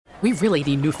We really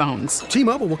need new phones.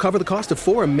 T-Mobile will cover the cost of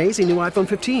 4 amazing new iPhone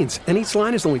 15s, and each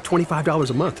line is only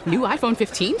 $25 a month. New iPhone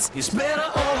 15s? It's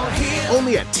better over here.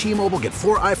 Only at T-Mobile, get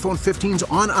 4 iPhone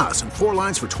 15s on us and 4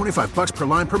 lines for $25 per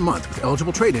line per month with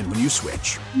eligible trade-in when you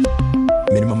switch.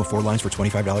 Minimum of 4 lines for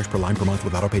 $25 per line per month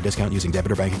with autopay discount using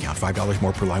debit or bank account. $5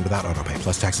 more per line without autopay,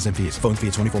 plus taxes and fees. Phone fee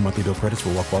at 24 monthly bill credits for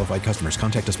well-qualified customers.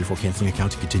 Contact us before canceling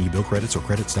account to continue bill credits or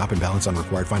credit stop and balance on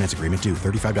required finance agreement due.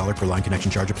 $35 per line connection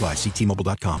charge applies. See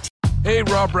T-Mobile.com. Hey,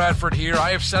 Rob Bradford here. I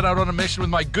have set out on a mission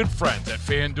with my good friends at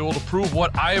FanDuel to prove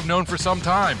what I have known for some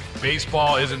time.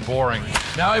 Baseball isn't boring.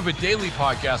 Now I have a daily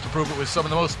podcast to prove it with some of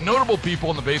the most notable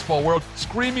people in the baseball world,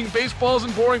 screaming baseball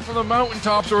isn't boring from the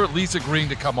mountaintops, or at least agreeing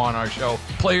to come on our show.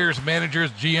 Players,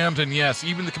 managers, GMs, and yes,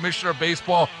 even the commissioner of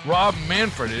baseball, Rob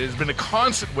Manfred. It has been a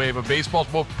constant wave of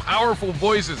baseball's most powerful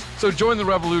voices. So join the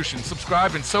revolution.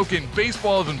 Subscribe and soak in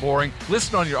Baseball Isn't Boring.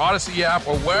 Listen on your Odyssey app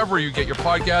or wherever you get your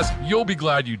podcasts. You'll be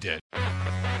glad you did.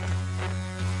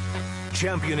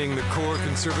 Championing the core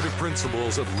conservative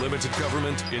principles of limited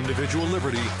government, individual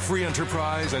liberty, free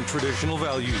enterprise, and traditional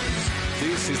values.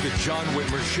 This is the John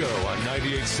Whitmer Show on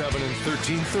 98.7 and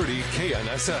 1330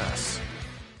 KNSS.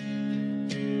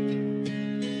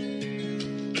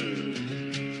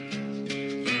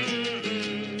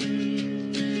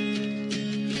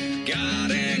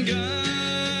 God and guns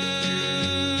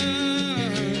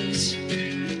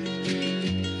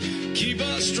keep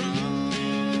us strong.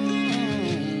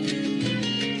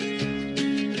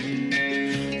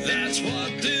 That's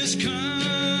what this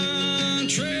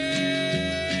country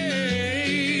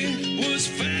was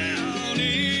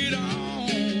founded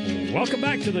on. Welcome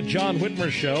back to the John Whitmer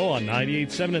Show on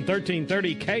 98.7 and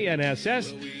 1330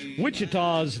 KNSS,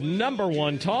 Wichita's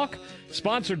 #1 talk,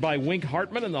 sponsored by Wink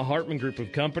Hartman and the Hartman Group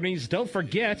of Companies. Don't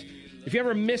forget, if you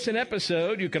ever miss an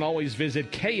episode, you can always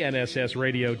visit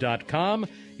knssradio.com.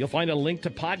 You'll find a link to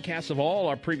podcasts of all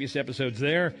our previous episodes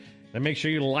there. And make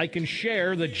sure you like and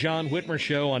share the John Whitmer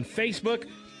Show on Facebook.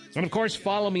 And, of course,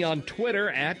 follow me on Twitter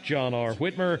at John R.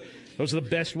 Whitmer. Those are the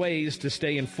best ways to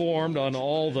stay informed on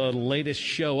all the latest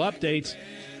show updates.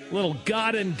 Little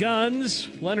God and Guns,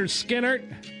 Leonard Skinner.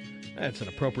 That's an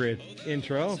appropriate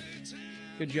intro.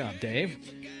 Good job, Dave.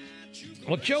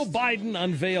 Well, Joe Biden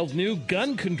unveiled new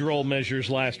gun control measures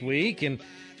last week in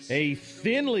a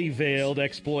thinly veiled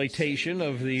exploitation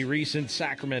of the recent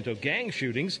Sacramento gang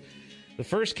shootings. The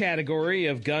first category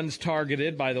of guns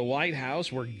targeted by the White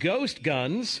House were ghost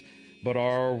guns, but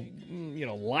are,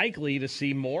 likely to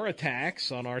see more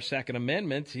attacks on our Second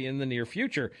Amendment in the near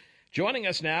future. Joining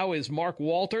us now is Mark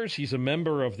Walters. He's a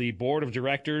member of the board of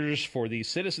directors for the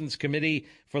Citizens Committee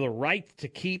for the Right to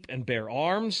Keep and Bear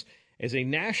Arms. As a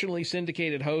nationally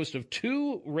syndicated host of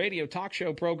 2 radio talk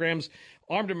show programs,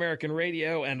 Armed American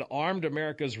Radio and Armed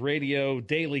America's Radio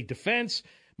Daily Defense,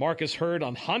 Mark is heard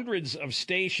on hundreds of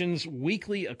stations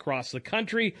weekly across the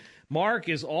country. Mark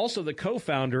is also the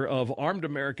co-founder of Armed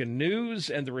American News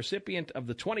and the recipient of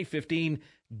the 2015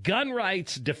 Gun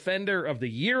Rights Defender of the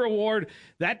Year Award.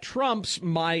 That trumps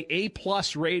my A+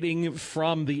 rating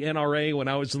from the NRA when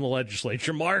I was in the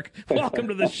legislature. Mark, welcome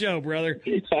to the show, brother.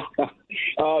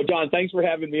 Oh, John, thanks for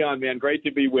having me on, man. Great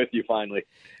to be with you finally.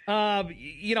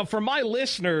 For my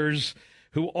listeners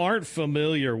who aren't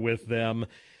familiar with them,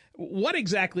 what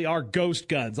exactly are ghost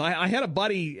guns? I had a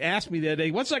buddy ask me the other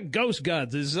day, what's that ghost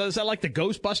guns? Is that like the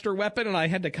Ghostbuster weapon? And I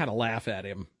had to kind of laugh at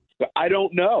him. I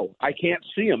don't know. I can't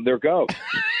see them. They're ghosts.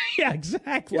 Yeah,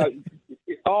 exactly.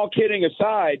 All kidding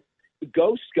aside,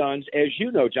 ghost guns, as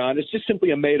you know, John, is just simply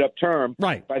a made-up term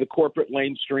by the corporate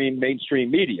mainstream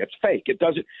media. It's fake. It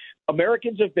doesn't.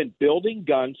 Americans have been building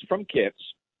guns from kits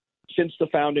since the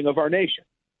founding of our nation.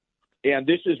 And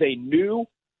this is a new,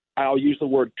 I'll use the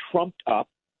word trumped up,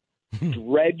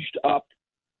 dredged up,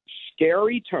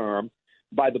 scary term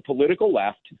by the political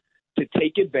left to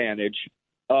take advantage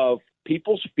of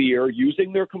people's fear,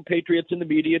 using their compatriots in the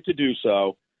media to do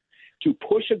so, to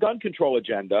push a gun control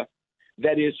agenda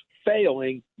that is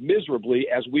failing miserably,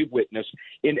 as we've witnessed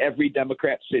in every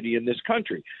Democrat city in this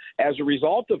country. As a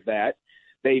result of that,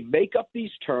 they make up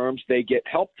these terms. They get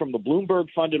help from the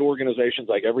Bloomberg-funded organizations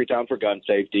like Everytown for Gun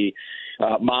Safety,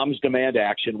 Moms Demand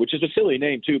Action, which is a silly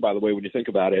name, too, by the way, when you think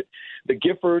about it. The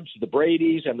Giffords, the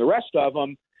Bradys, and the rest of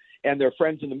them and their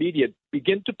friends in the media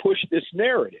begin to push this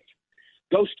narrative.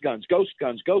 Ghost guns, ghost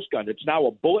guns, ghost guns. It's now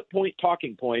a bullet point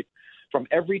talking point from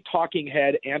every talking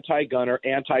head, anti-gunner,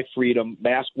 anti-freedom,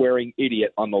 mask-wearing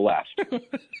idiot on the left.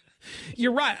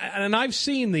 You're right, and I've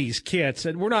seen these kits,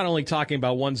 and we're not only talking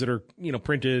about ones that are,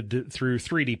 printed through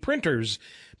 3D printers,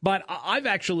 but I've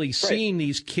actually seen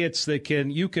these kits that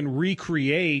you can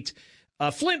recreate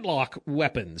flintlock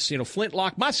weapons,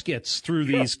 flintlock muskets through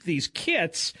these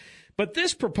kits. But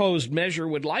this proposed measure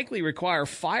would likely require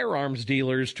firearms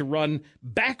dealers to run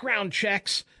background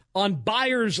checks on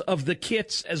buyers of the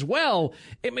kits as well.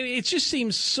 I mean, it just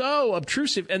seems so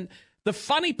obtrusive. And the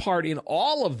funny part in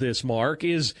all of this, Mark,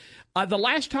 is the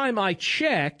last time I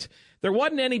checked, there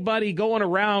wasn't anybody going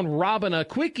around robbing a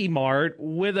Quickie Mart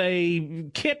with a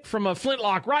kit from a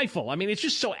flintlock rifle. I mean, it's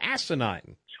just so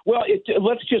asinine. Well,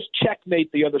 let's just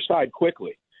checkmate the other side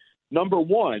quickly. Number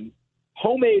one,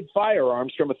 homemade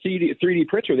firearms from a 3D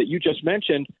printer that you just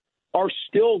mentioned are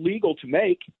still legal to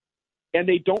make, and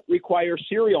they don't require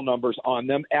serial numbers on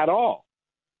them at all.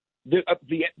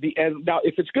 And now,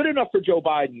 if it's good enough for Joe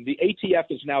Biden, the ATF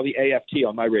is now the AFT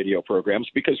on my radio programs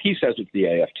because he says it's the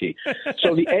AFT.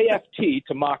 So the AFT,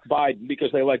 to mock Biden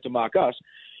because they like to mock us,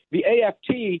 the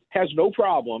AFT has no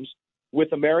problems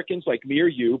with Americans like me or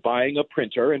you buying a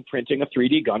printer and printing a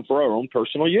 3D gun for our own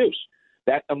personal use.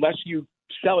 That, unless you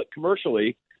sell it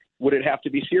commercially, would it have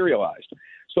to be serialized?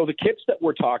 So the kits that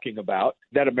we're talking about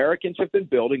that Americans have been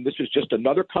building, this is just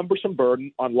another cumbersome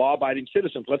burden on law-abiding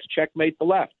citizens. Let's checkmate the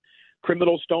left.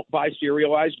 Criminals don't buy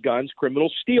serialized guns.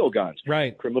 Criminals steal guns.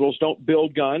 Right. Criminals don't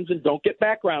build guns and don't get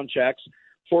background checks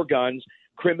for guns.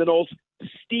 Criminals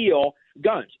steal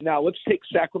guns. Now, let's take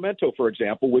Sacramento, for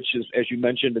example, which is, as you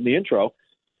mentioned in the intro,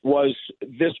 was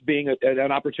this being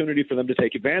an opportunity for them to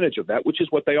take advantage of that, which is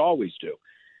what they always do.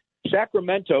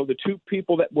 Sacramento, the two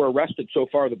people that were arrested so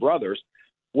far, the brothers,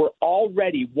 were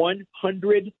already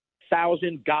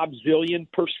 100,000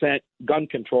 gobzillion% gun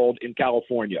controlled in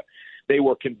California. They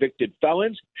were convicted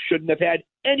felons, shouldn't have had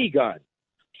any gun.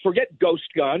 Forget ghost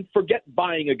gun, forget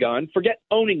buying a gun, forget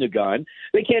owning a gun.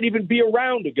 They can't even be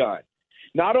around a gun.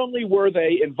 Not only were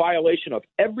they in violation of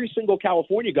every single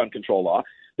California gun control law,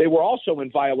 they were also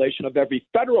in violation of every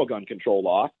federal gun control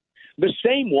law, the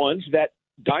same ones that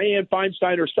Dianne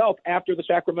Feinstein herself, after the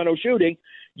Sacramento shooting,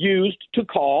 used to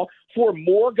call for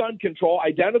more gun control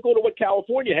identical to what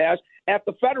California has at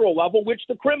the federal level, which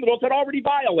the criminals had already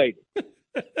violated.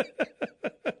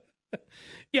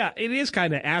 Yeah, it is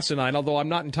kind of asinine, although I'm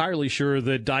not entirely sure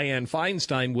that Dianne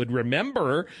Feinstein would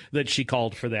remember that she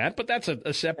called for that, but that's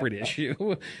a separate issue.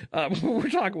 We're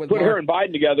talking with Put Mark. her and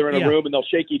Biden together in a room and they'll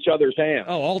shake each other's hands.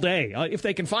 Oh, all day, if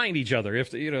they can find each other,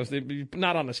 if they're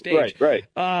not on the stage. Right.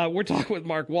 We're talking with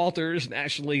Mark Walters,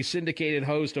 nationally syndicated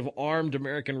host of Armed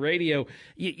American Radio.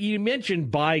 You mentioned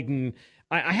Biden.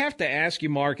 I have to ask you,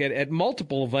 Mark, at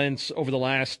multiple events over the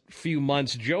last few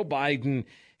months, Joe Biden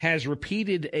has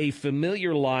repeated a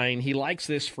familiar line. He likes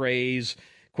this phrase,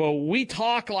 quote, "We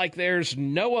talk like there's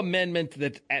no amendment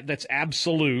that's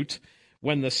absolute.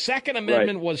 When the Second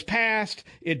Amendment was passed,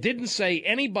 it didn't say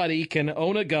anybody can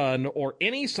own a gun or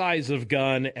any size of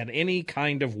gun and any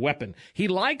kind of weapon." He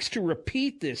likes to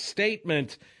repeat this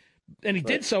statement, and he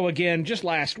did so again just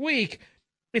last week.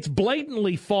 It's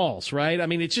blatantly false, right? I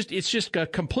mean, it's just a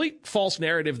complete false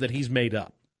narrative that he's made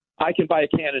up. I can buy a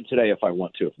cannon today if I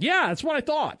want to. Yeah, that's what I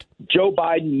thought. Joe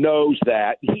Biden knows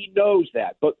that. He knows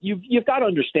that. But you've got to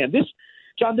understand this,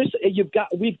 John.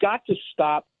 We've got to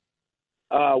stop.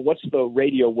 What's the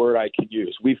radio word I can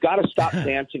use? We've got to stop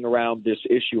dancing around this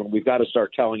issue, and we've got to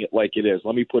start telling it like it is.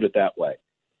 Let me put it that way.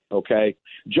 Okay,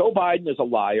 Joe Biden is a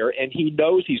liar, and he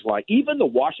knows he's lying. Even the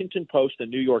Washington Post and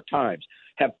New York Times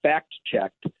have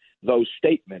fact-checked those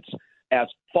statements as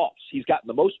false. He's gotten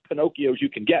the most Pinocchios you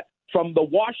can get from the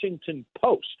Washington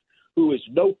Post, who is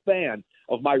no fan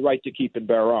of my right to keep and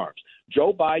bear arms.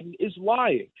 Joe Biden is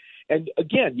lying. And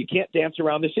again, you can't dance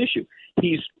around this issue.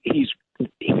 He's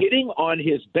hitting on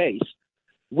his base,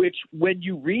 which when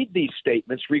you read these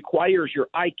statements requires your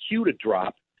IQ to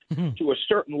drop to a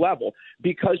certain level,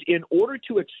 because in order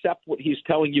to accept what he's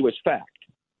telling you as fact,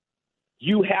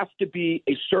 you have to be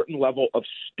a certain level of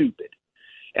stupid.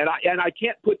 And I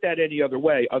can't put that any other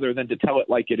way other than to tell it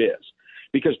like it is,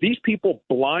 because these people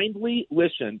blindly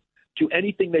listen to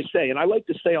anything they say. And I like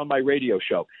to say on my radio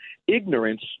show,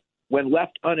 ignorance, when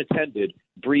left unattended,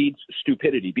 breeds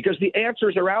stupidity, because the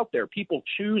answers are out there. People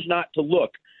choose not to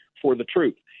look for the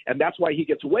truth. And that's why he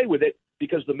gets away with it,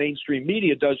 because the mainstream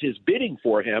media does his bidding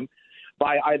for him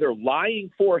by either lying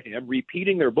for him,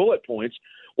 repeating their bullet points,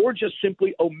 or just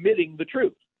simply omitting the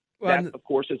truth. That, of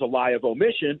course, is a lie of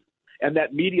omission. And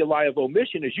that media lie of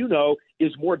omission, as you know,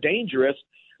 is more dangerous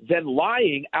than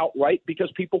lying outright,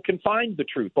 because people can find the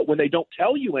truth. But when they don't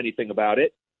tell you anything about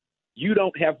it, you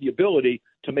don't have the ability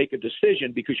to make a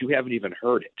decision because you haven't even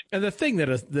heard it. And the thing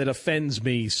that offends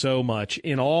me so much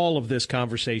in all of this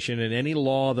conversation and any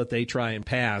law that they try and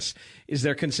pass is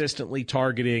they're consistently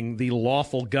targeting the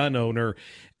lawful gun owner.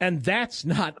 And that's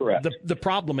not the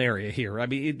problem area here. I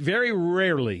mean, very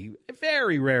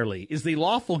rarely is the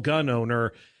lawful gun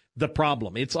owner the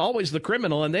problem. It's always the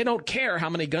criminal, and they don't care how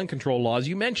many gun control laws.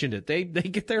 You mentioned it. They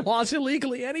get their laws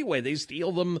illegally anyway. They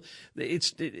steal them.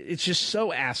 It's just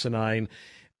so asinine.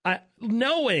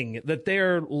 Knowing that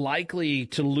they're likely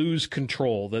to lose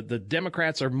control, that the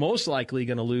Democrats are most likely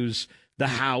going to lose the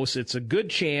House, it's a good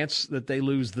chance that they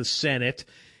lose the Senate.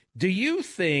 Do you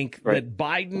think that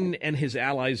Biden and his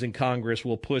allies in Congress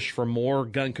will push for more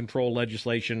gun control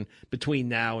legislation between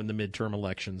now and the midterm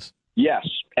elections? Yes,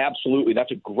 absolutely.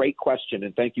 That's a great question,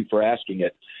 and thank you for asking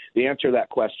it. The answer to that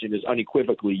question is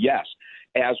unequivocally yes.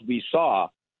 As we saw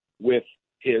with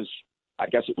his, I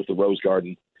guess it was the Rose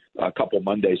Garden a couple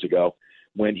Mondays ago,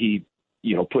 when he,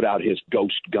 put out his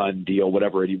ghost gun deal,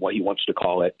 whatever he wants to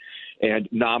call it, and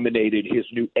nominated his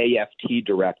new AFT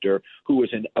director, who was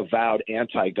an avowed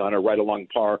anti-gunner, right along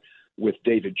par with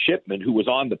David Chipman, who was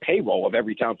on the payroll of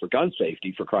Everytown for Gun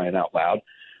Safety, for crying out loud,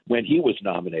 when he was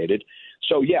nominated.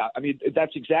 So, yeah, I mean,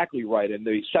 that's exactly right. And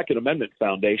the Second Amendment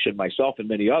Foundation, myself and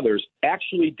many others,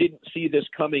 actually didn't see this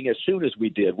coming as soon as we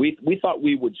did. We thought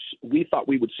we would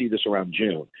see this around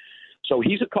June. So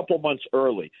he's a couple months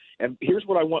early. And here's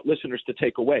what I want listeners to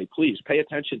take away. Please pay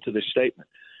attention to this statement.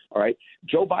 All right.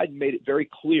 Joe Biden made it very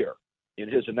clear in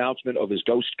his announcement of his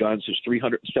ghost guns, his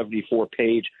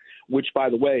 374-page, which,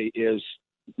 by the way, is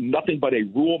nothing but a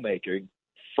rulemaking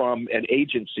from an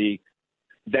agency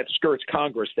that skirts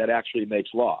Congress that actually makes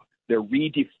law. They're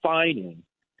redefining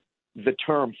the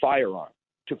term firearm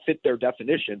to fit their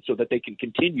definition so that they can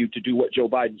continue to do what Joe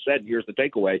Biden said. And here's the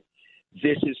takeaway.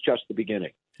 This is just the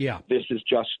beginning. Yeah. This is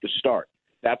just the start.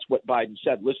 That's what Biden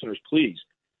said. Listeners, please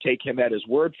take him at his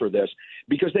word for this,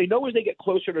 because they know as they get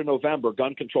closer to November,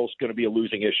 gun control is going to be a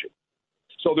losing issue.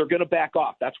 So they're going to back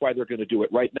off. That's why they're going to do it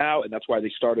right now, and that's why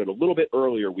they started a little bit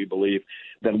earlier, we believe,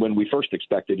 than when we first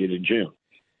expected it in June.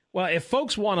 Well, if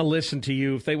folks want to listen to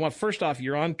you, if they want, first off,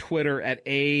 you're on Twitter at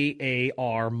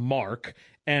AARMark,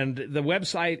 and the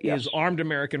website is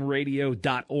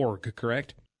armedamericanradio.org,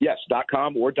 correct? Yes,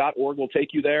 .com or .org will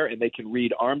take you there, and they can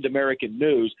read Armed American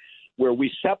News, where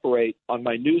we separate, on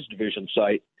my news division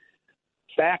site,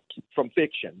 fact from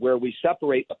fiction, where we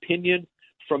separate opinion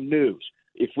from news.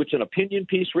 If it's an opinion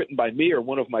piece written by me or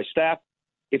one of my staff,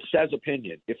 it says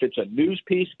opinion. If it's a news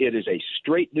piece, it is a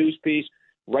straight news piece,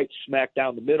 right smack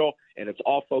down the middle, and it's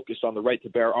all focused on the right to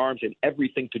bear arms and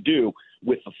everything to do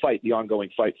with the fight, the ongoing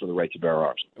fight for the right to bear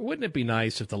arms. Wouldn't it be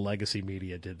nice if the legacy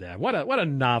media did that? What a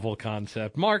novel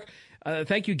concept. Mark,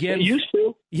 thank you again. They used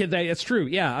to. Yeah, that's true.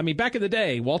 Yeah, I mean, back in the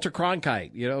day, Walter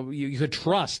Cronkite, you could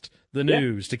trust the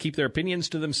news to keep their opinions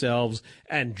to themselves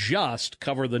and just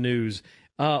cover the news.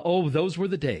 Those were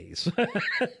the days.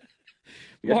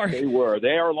 Yes, Mark, they were.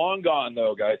 They are long gone,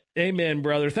 though, guys. Amen,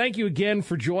 brother. Thank you again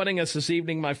for joining us this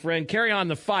evening, my friend. Carry on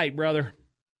the fight, brother.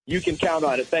 You can count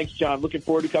on it. Thanks, John. Looking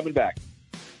forward to coming back.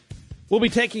 We'll be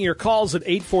taking your calls at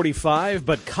 8:45,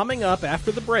 but coming up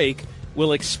after the break,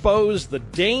 we'll expose the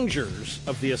dangers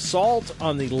of the assault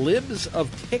on the Libs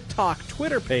of TikTok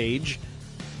Twitter page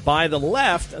by the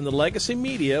left and the legacy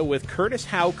media with Curtis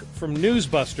Houck from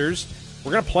Newsbusters.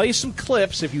 We're going to play some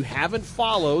clips. If you haven't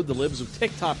followed the Libs of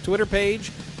TikTok Twitter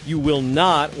page, you will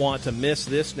not want to miss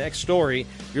this next story.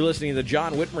 You're listening to the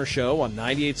John Whitmer Show on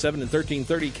 98.7 and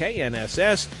 1330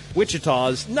 KNSS,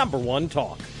 Wichita's #1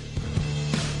 talk.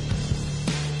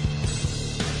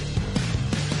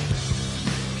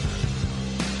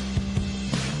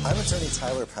 I'm attorney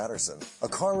Tyler Patterson. A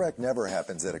car wreck never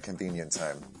happens at a convenient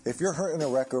time. If you're hurt in a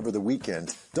wreck over the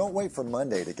weekend, don't wait for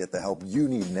Monday to get the help you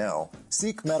need now.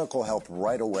 Seek medical help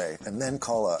right away and then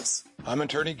call us. I'm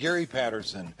attorney Gary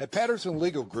Patterson. At Patterson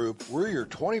Legal Group, we're your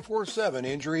 24/7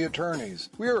 injury attorneys.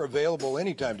 We are available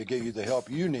anytime to get you the help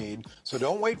you need, so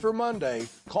don't wait for Monday.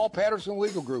 Call Patterson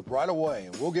Legal Group right away,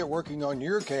 and we'll get working on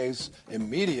your case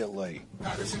immediately.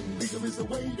 Patterson Legal is the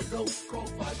way to go. Call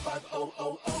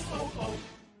 550-0000.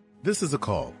 This is a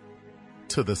call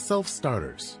to the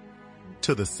self-starters,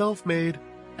 to the self-made,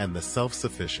 and the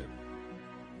self-sufficient.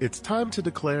 It's time to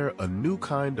declare a new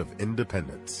kind of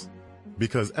independence.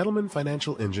 Because Edelman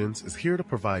Financial Engines is here to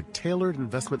provide tailored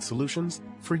investment solutions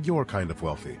for your kind of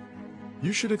wealthy.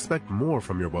 You should expect more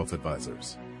from your wealth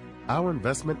advisors. Our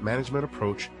investment management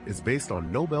approach is based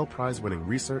on Nobel Prize-winning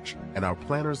research, and our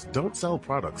planners don't sell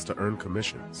products to earn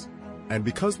commissions. And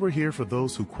because we're here for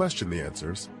those who question the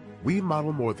answers, we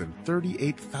model more than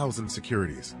 38,000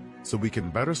 securities so we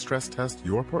can better stress test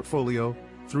your portfolio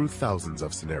through thousands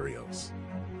of scenarios.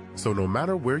 So no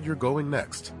matter where you're going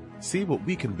next, see what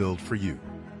we can build for you.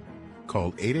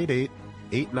 Call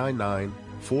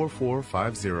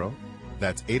 888-899-4450.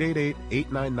 That's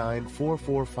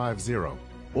 888-899-4450.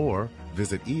 Or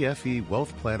visit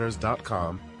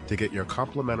efewealthplanners.com to get your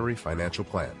complimentary financial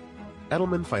plan.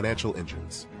 Edelman Financial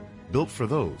Engines. Built for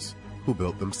those who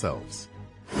built themselves.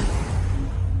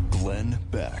 Glenn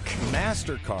Beck.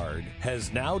 MasterCard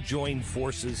has now joined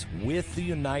forces with the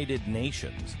United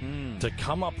Nations to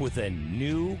come up with a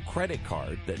new credit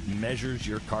card that measures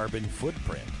your carbon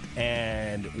footprint.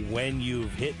 And when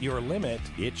you've hit your limit,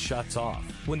 it shuts off.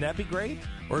 Wouldn't that be great?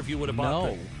 Or if you would have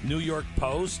bought the New York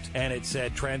Post and it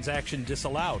said transaction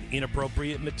disallowed,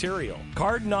 inappropriate material.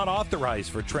 Card not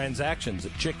authorized for transactions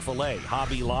at Chick-fil-A,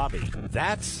 Hobby Lobby.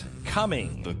 That's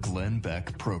coming. The Glenn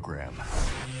Beck Program.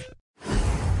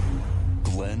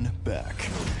 Glenn Beck.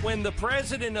 When the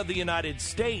President of the United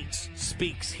States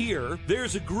speaks here,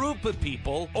 there's a group of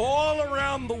people all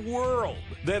around the world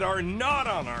that are not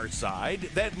on our side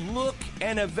that look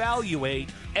and evaluate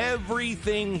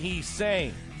everything he's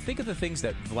saying. Think of the things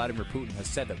that Vladimir Putin has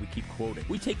said that we keep quoting.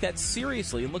 We take that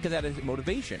seriously and look at that as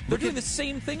motivation. They're doing the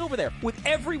same thing over there with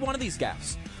every one of these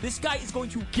gaffes. This guy is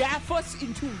going to gaff us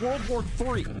into World War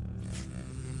III.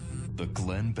 The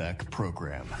Glenn Beck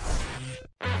Program.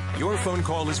 Your phone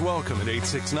call is welcome at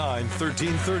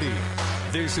 869-1330.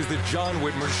 This is the John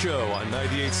Whitmer Show on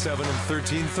 98.7 and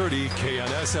 1330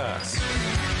 KNSS.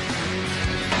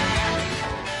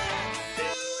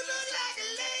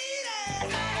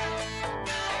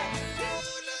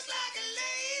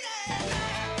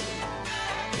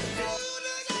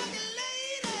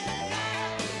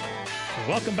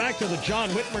 Welcome back to the John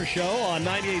Whitmer Show on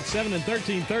 98.7 and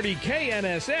 1330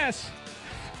 KNSS.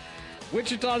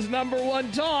 Wichita's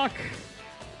 #1 talk.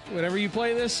 Whenever you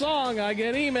play this song, I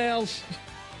get emails.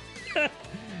 You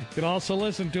can also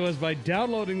listen to us by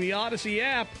downloading the Odyssey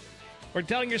app or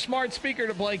telling your smart speaker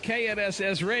to play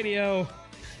KNSS Radio.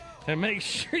 And make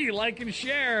sure you like and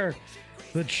share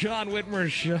the John Whitmer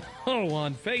Show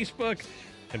on Facebook.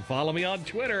 And follow me on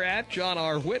Twitter at John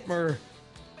R. Whitmer.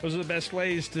 Those are the best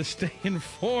ways to stay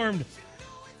informed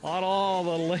on all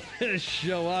the latest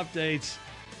show updates.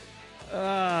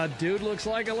 Dude looks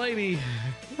like a lady.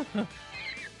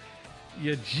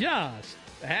 You just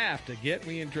have to get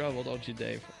me in trouble, don't you,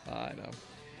 Dave? I know.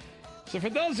 So for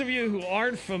those of you who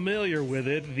aren't familiar with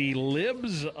it, the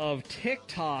Libs of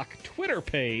TikTok Twitter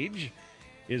page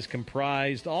is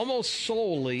comprised almost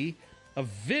solely of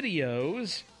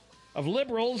videos of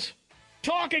liberals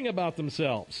talking about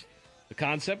themselves. The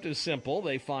concept is simple.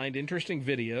 They find interesting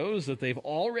videos that they've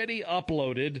already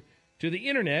uploaded to the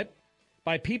internet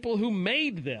by people who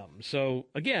made them. So,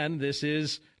 again, this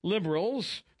is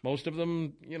liberals, most of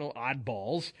them,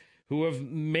 oddballs, who have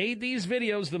made these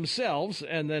videos themselves,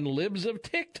 and then Libs of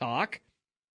TikTok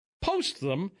post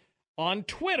them on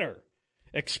Twitter,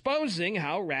 exposing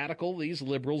how radical these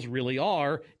liberals really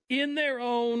are in their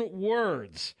own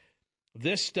words.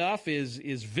 This stuff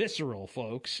is visceral,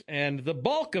 folks, and the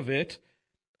bulk of it,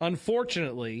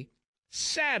 unfortunately,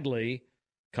 sadly,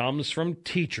 comes from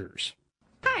teachers.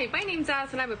 Hi, my name's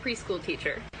Alice, and I'm a preschool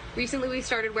teacher. Recently, we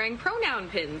started wearing pronoun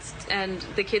pins, and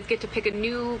the kids get to pick a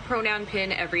new pronoun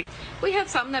pin every day. We have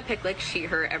some that pick like she,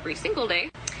 her every single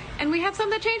day, and we have some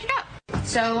that change it up.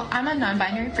 So I'm a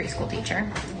non-binary preschool teacher,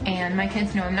 and my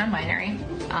kids know I'm non-binary.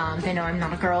 They know I'm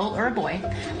not a girl or a boy.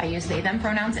 I use they, them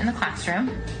pronouns in the classroom.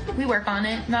 We work on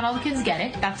it. Not all the kids get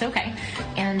it. That's okay.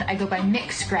 And I go by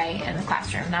Mix Gray in the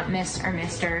classroom, not Miss or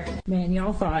Mr. Man,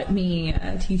 y'all thought me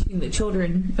teaching the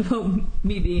children about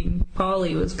me being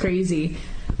poly was crazy.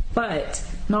 But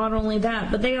not only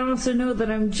that, but they also know that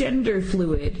I'm gender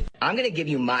fluid. I'm going to give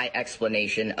you my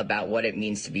explanation about what it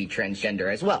means to be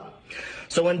transgender as well.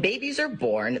 So when babies are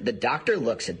born, the doctor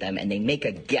looks at them and they make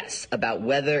a guess about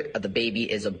whether the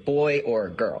baby is a boy or a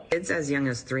girl. Kids as young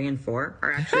as 3 and 4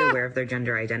 are actually aware of their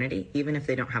gender identity, even if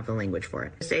they don't have the language for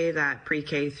it. To say that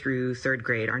pre-K through 3rd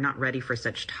grade are not ready for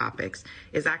such topics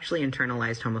is actually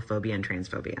internalized homophobia and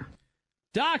transphobia.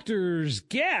 Doctors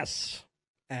guess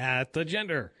at the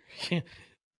gender.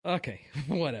 Okay,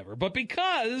 whatever. But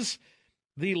because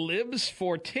the Libs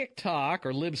for TikTok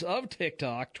or Libs of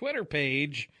TikTok Twitter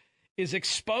page is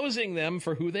exposing them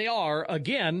for who they are,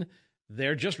 again,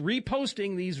 they're just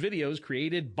reposting these videos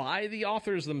created by the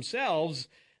authors themselves.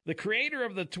 The creator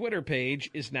of the Twitter page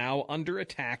is now under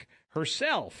attack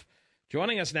herself.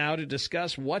 Joining us now to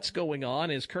discuss what's going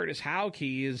on is Curtis Houck.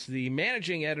 He is the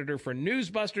managing editor for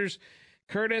Newsbusters.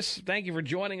 Curtis, thank you for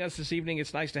joining us this evening.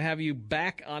 It's nice to have you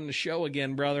back on the show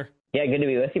again, brother. Yeah, good to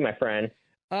be with you, my friend.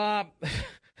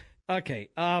 Okay,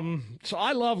 so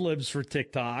I love Libs for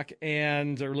TikTok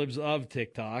or Libs of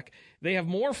TikTok. They have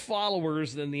more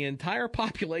followers than the entire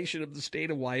population of the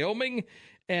state of Wyoming,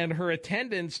 and her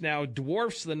attendance now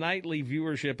dwarfs the nightly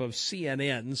viewership of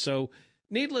CNN. So,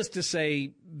 needless to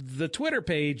say, the Twitter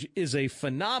page is a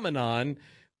phenomenon,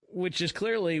 which is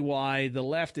clearly why the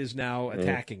left is now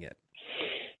attacking it.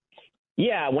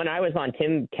 Yeah, when I was on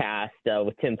Timcast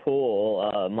with Tim Pool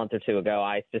a month or two ago,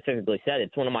 I specifically said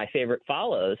it's one of my favorite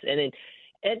follows. And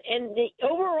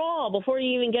overall, before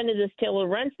you even get into this Taylor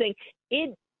Lorenz thing,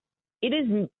 it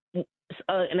is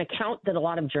an account that a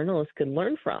lot of journalists could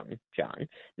learn from, John.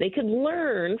 They could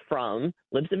learn from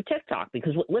Libs of TikTok,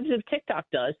 because what Libs of TikTok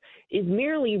does is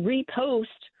merely repost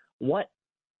what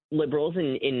liberals,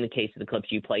 in the case of the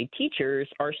clips you played, teachers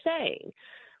are saying.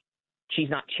 She's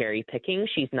not cherry picking.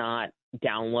 She's not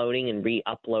downloading and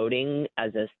re-uploading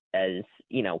as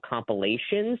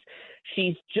compilations.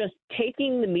 She's just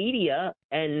taking the media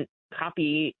and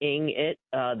copying it,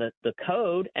 the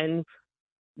code, and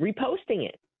reposting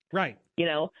it. Right.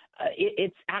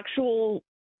 It's actual,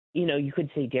 you could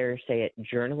dare say it,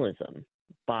 journalism,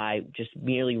 by just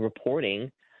merely reporting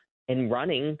and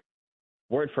running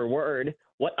word for word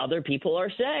what other people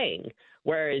are saying.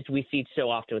 Whereas we see so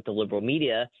often with the liberal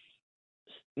media,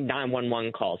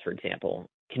 911 calls, for example,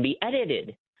 can be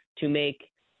edited to make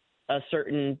a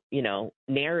certain,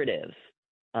 narrative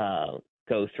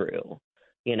go through,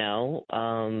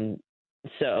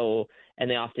 So, and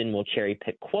they often will cherry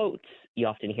pick quotes. You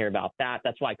often hear about that.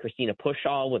 That's why Christina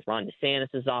Pushaw with Ron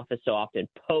DeSantis' office so often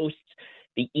posts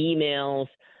the emails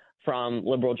from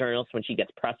liberal journalists when she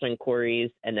gets press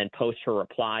inquiries, and then posts her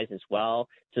replies as well,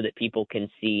 so that people can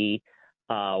see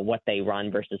what they run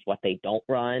versus what they don't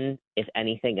run, if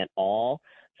anything at all.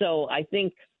 So I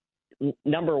think,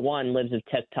 number one, Libs of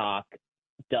TikTok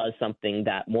does something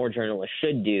that more journalists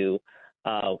should do.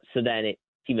 So then it's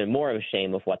even more of a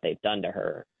shame of what they've done to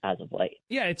her as of late.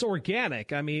 Yeah, it's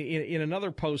organic. I mean, in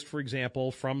another post, for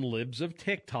example, from Libs of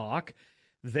TikTok,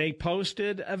 they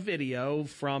posted a video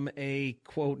from a,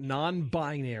 quote,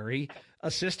 non-binary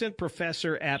assistant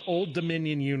professor at Old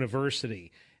Dominion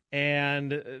University.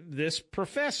 And this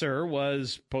professor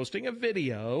was posting a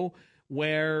video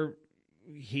where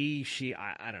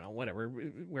I don't know, whatever,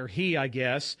 where he, I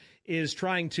guess, is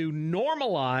trying to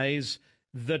normalize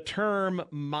the term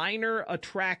minor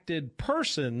attracted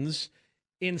persons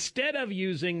instead of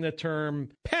using the term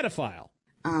pedophile.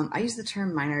 I use the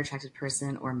term minor attracted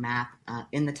person, or MAP,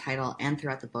 in the title and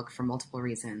throughout the book for multiple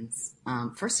reasons.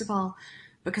 First of all,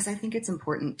 because I think it's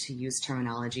important to use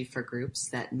terminology for groups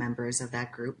that members of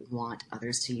that group want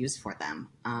others to use for them.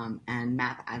 And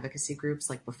MAP advocacy groups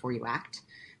like Before You Act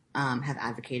have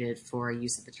advocated for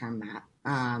use of the term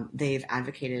MAP. They've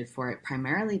advocated for it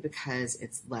primarily because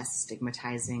it's less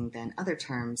stigmatizing than other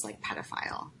terms like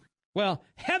pedophile. Well,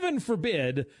 heaven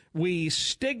forbid we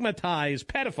stigmatize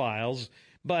pedophiles,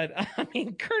 but I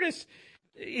mean, Curtis,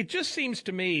 it just seems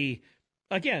to me,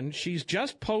 again, she's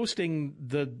just posting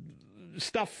the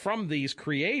stuff from these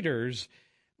creators,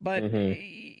 but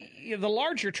the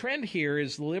larger trend here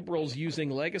is liberals using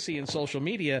legacy and social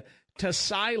media to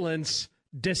silence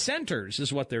dissenters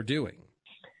is what they're doing.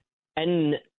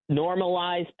 And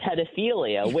normalize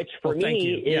pedophilia, which for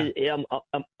me is,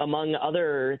 among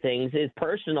other things, is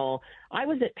personal. I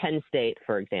was at Penn State,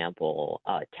 for example,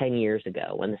 10 years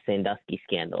ago when the Sandusky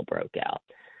scandal broke out.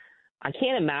 I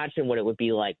can't imagine what it would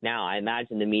be like now. I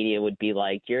imagine the media would be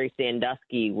like, Jerry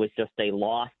Sandusky was just a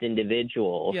lost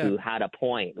individual who had a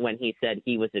point when he said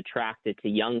he was attracted to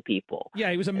young people.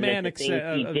 Yeah, he was a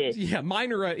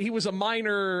he was a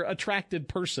minor attracted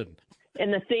person.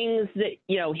 And the things that,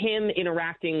 him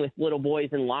interacting with little boys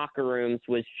in locker rooms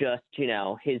was just,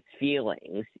 his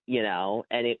feelings,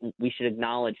 and we should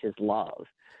acknowledge his love.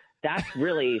 That's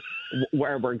really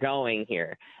where we're going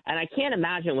here. And I can't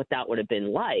imagine what that would have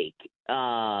been like.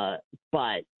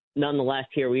 But nonetheless,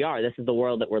 here we are. This is the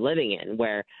world that we're living in,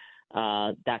 where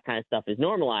that kind of stuff is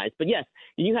normalized. But yes,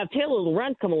 you have Taylor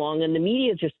Lorenz come along and the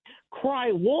media just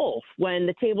cry wolf when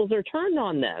the tables are turned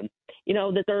on them.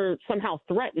 That they're somehow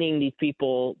threatening these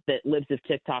people that Libs of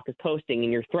TikTok is posting,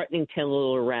 and you're threatening Taylor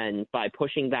Lorenz by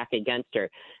pushing back against her.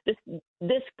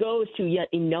 This goes to yet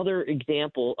another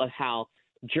example of how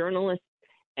journalists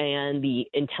and the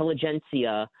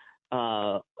intelligentsia,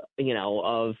 of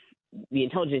the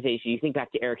intelligence agency. You think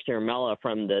back to Eric Ciaramella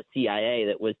from the CIA,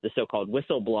 that was the so-called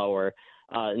whistleblower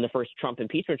in the first Trump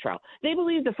impeachment trial. They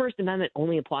believe the First Amendment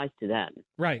only applies to them.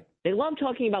 Right. They love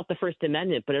talking about the First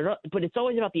Amendment, but it's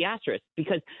always about the asterisk,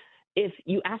 because if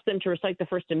you ask them to recite the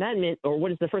First Amendment or what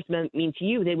does the First Amendment mean to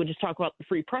you, they would just talk about the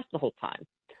free press the whole time.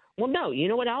 Well, no, you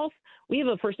know what else? We have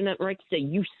a First Amendment right to say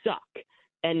you suck,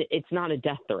 and it's not a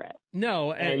death threat.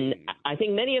 No, and I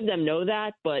think many of them know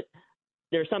that, but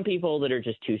there are some people that are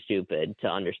just too stupid to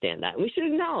understand that. And we should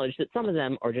acknowledge that some of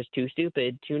them are just too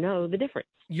stupid to know the difference.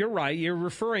 You're right. You're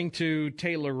referring to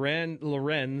Taylor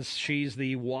Lorenz. She's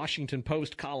the Washington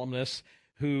Post columnist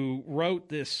who wrote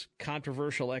this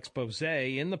controversial expose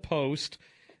in the Post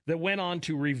that went on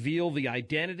to reveal the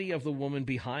identity of the woman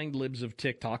behind Libs of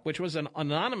TikTok, which was an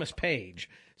anonymous page.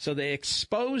 So they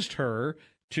exposed her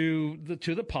to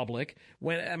the public.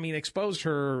 Exposed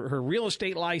her real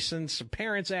estate license, her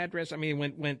parents' address. I mean,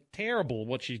 it went terrible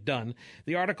what she's done.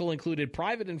 The article included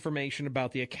private information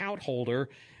about the account holder.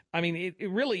 I mean, it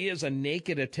really is a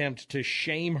naked attempt to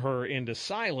shame her into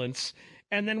silence,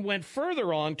 and then went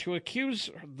further on to accuse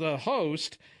the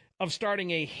host of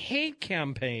starting a hate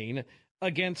campaign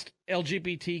against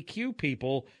LGBTQ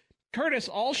people. Curtis,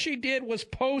 all she did was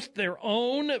post their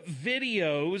own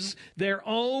videos, their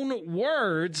own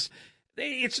words.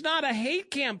 It's not a hate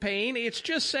campaign. It's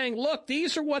just saying, look,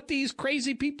 these are what these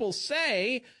crazy people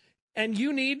say, and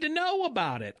you need to know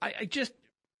about it.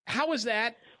 How is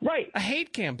that right? A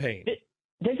hate campaign?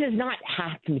 This is not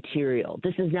hacked material.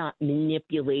 This is not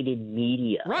manipulated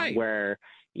media, right? Where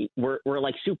we're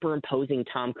like superimposing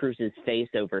Tom Cruise's face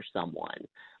over someone.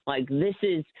 Like, this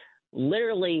is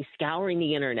literally scouring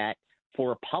the internet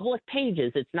for public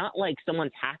pages. It's not like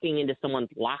someone's hacking into someone's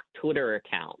locked Twitter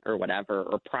account or whatever,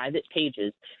 or private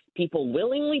pages. People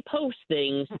willingly post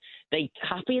things. They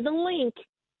copy the link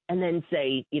and then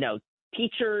say,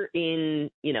 teacher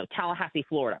in, Tallahassee,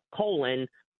 Florida,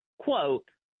 quote,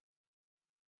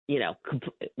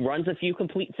 runs a few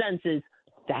complete sentences.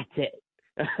 That's it.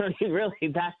 I mean,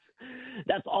 really,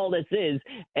 that's all this is.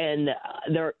 And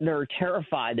they're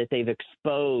terrified that they've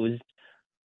exposed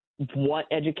what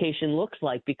education looks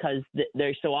like, because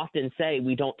they so often say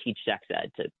we don't teach sex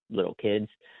ed to little kids.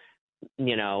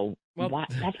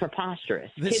 That's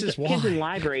preposterous. Kids in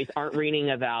libraries aren't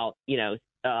reading about,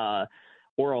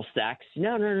 oral sex.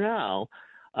 No.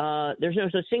 There's no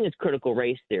such thing as critical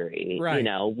race theory. Right.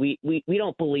 We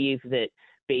don't believe that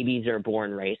babies are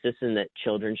born racist and that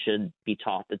children should be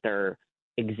taught that their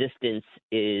existence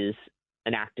is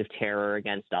an act of terror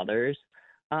against others.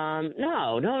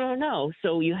 No.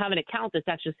 So you have an account that's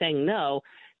actually saying no.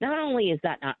 Not only is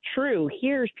that not true,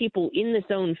 here's people in this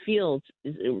own field,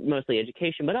 mostly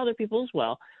education, but other people as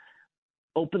well,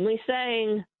 openly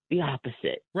saying the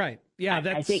opposite. Right. Yeah.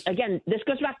 I think, again, this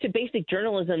goes back to basic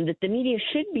journalism that the media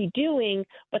should be doing,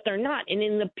 but they're not. And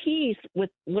in the piece with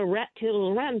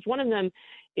Taylor Lorenz, one of them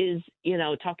is,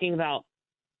 talking about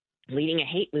leading a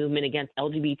hate movement against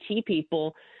LGBT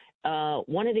people.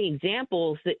 One of the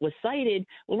examples that was cited,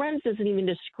 Lorenz doesn't even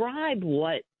describe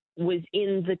what was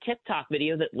in the TikTok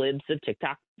video that Libs of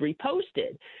TikTok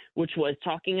reposted, which was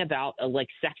talking about a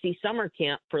sexy summer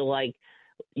camp for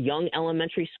young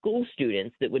elementary school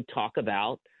students that would talk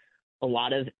about a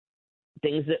lot of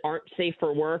things that aren't safe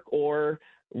for work or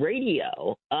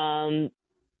radio. And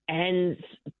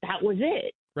that was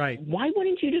it. Right. Why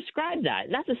wouldn't you describe that?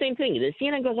 And that's the same thing. The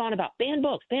CNN goes on about ban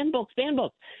books.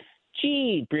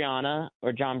 Gee, Brianna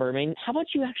or John Berman, how about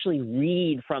you actually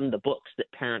read from the books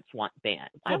that parents want banned?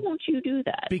 Why won't you do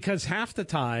that? Because half the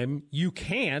time you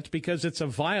can't, because it's a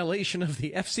violation of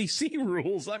the FCC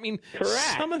rules. I mean,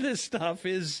 correct. Some of this stuff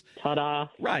is... Ta-da.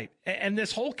 Right. And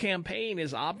this whole campaign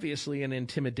is obviously an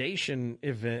intimidation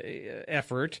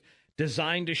effort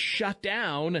designed to shut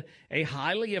down a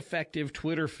highly effective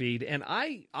Twitter feed. And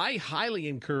I highly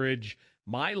encourage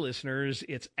my listeners,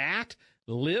 it's at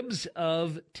Libs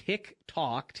of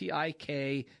TikTok,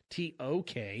 TikTok.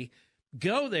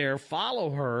 Go there, follow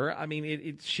her. I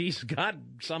mean, she's got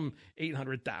some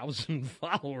 800,000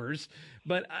 followers,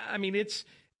 but I mean, it's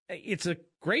a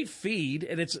great feed,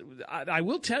 and I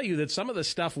will tell you that some of the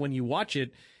stuff when you watch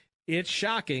it, it's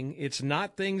shocking. It's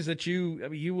not things that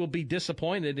you will be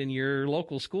disappointed in your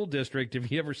local school district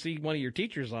if you ever see one of your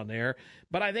teachers on there.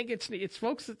 But I think it's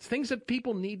folks, it's things that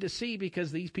people need to see,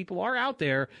 because these people are out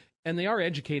there and they are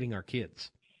educating our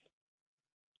kids.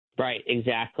 Right,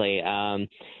 exactly. And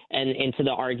to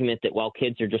the argument that, well,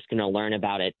 kids are just going to learn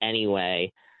about it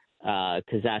anyway,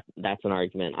 because that's an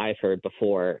argument I've heard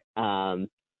before. I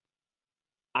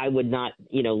would not,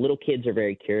 little kids are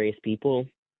very curious people.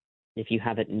 If you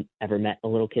haven't ever met a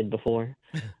little kid before,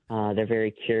 they're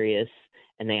very curious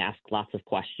and they ask lots of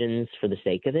questions for the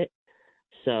sake of it.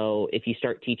 So if you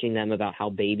start teaching them about how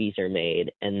babies are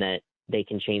made and that they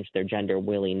can change their gender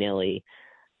willy-nilly,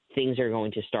 things are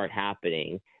going to start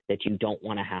happening that you don't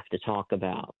want to have to talk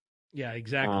about. Yeah,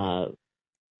 exactly.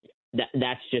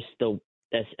 That's just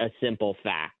a simple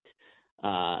fact.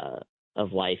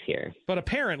 of life here. But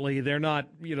apparently they're not,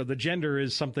 the gender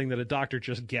is something that a doctor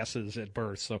just guesses at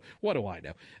birth. So what do I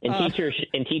know? And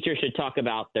teachers should talk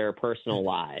about their personal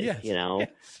lives. Yes, yes.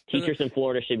 Teachers in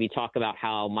Florida should be talk about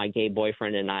how my gay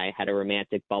boyfriend and I had a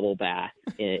romantic bubble bath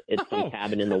at some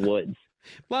cabin in the woods.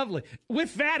 Lovely.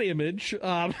 With that image,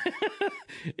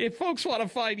 if folks want to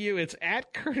find you, it's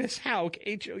at Curtis Houck,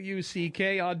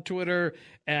 Houck on Twitter,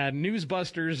 and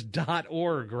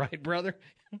newsbusters.org, right, brother?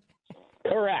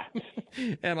 Correct.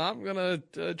 And I'm going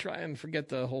to try and forget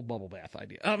the whole bubble bath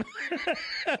idea.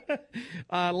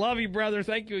 Love you, brother.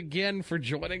 Thank you again for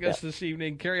joining us this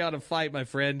evening. Carry on a fight, my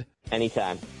friend.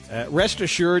 Anytime. Rest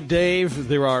assured, Dave,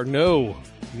 there are no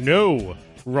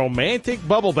romantic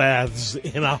bubble baths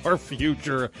in our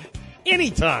future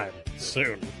anytime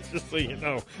soon. Just so you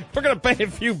know. We're going to pay a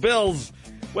few bills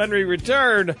when we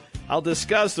return. I'll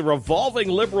discuss the revolving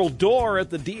liberal door at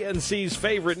the DNC's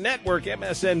favorite network,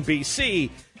 MSNBC,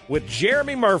 with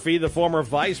Jeremy Murphy, the former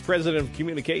vice president of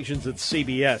communications at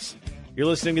CBS. You're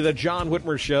listening to The John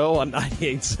Whitmer Show on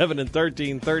 98.7 and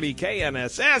 1330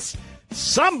 KNSS.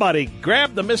 Somebody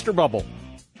grab the Mr. Bubble.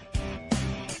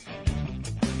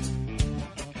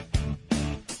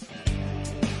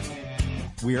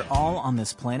 We're all on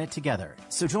this planet together,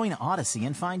 so join Odyssey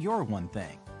and find your one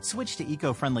thing. Switch to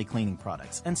eco-friendly cleaning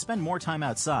products and spend more time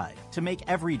outside to make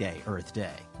every day Earth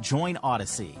Day. Join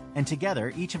Odyssey, and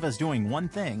together, each of us doing one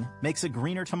thing makes a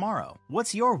greener tomorrow.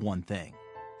 What's your one thing?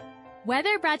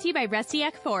 Weather brought to you by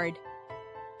Restiac Ford.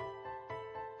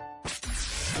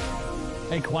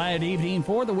 A quiet evening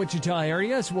for the Wichita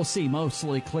areas. We'll see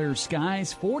mostly clear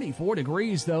skies. 44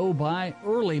 degrees, though, by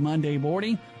early Monday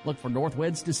morning. Look for north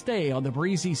winds to stay on the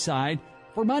breezy side.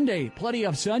 For Monday, plenty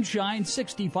of sunshine,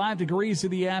 65 degrees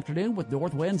in the afternoon with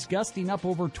north winds gusting up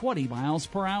over 20 miles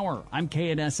per hour. I'm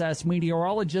KNSS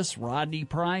meteorologist Rodney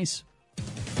Price.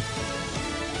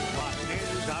 Fox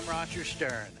News, I'm Roger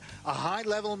Stern. A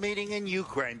high-level meeting in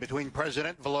Ukraine between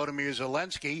President Volodymyr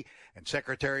Zelensky and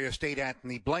Secretary of State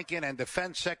Antony Blinken and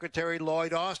Defense Secretary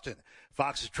Lloyd Austin.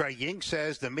 Fox's Trey Ying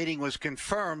says the meeting was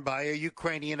confirmed by a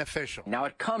Ukrainian official. Now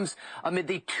it comes amid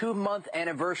the 2-month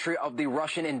anniversary of the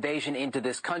Russian invasion into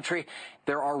this country.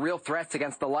 There are real threats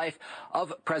against the life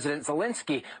of President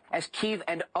Zelensky as Kyiv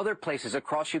and other places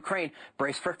across Ukraine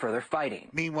brace for further fighting.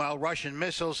 Meanwhile, Russian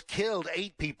missiles killed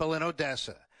 8 people in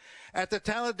Odessa. At the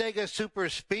Talladega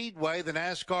Superspeedway, the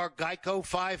NASCAR Geico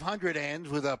 500 ends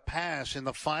with a pass in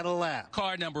the final lap.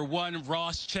 Car number 1,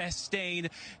 Ross Chastain,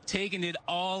 taking it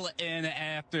all in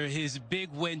after his big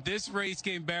win. This race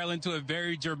came barreling to a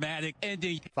very dramatic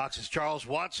ending. Fox's Charles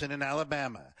Watson in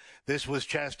Alabama. This was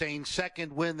Chastain's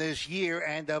second win this year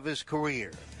and of his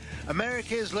career.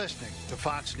 America is listening to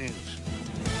Fox News.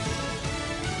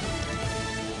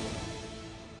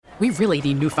 We really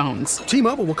need new phones.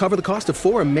 T-Mobile will cover the cost of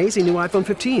 4 amazing new iPhone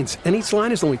 15s, and each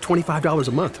line is only $25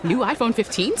 a month. New iPhone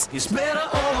 15s? It's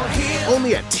better over here.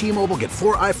 Only at T-Mobile, get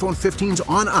 4 iPhone 15s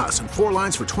on us and 4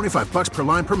 lines for $25 per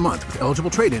line per month with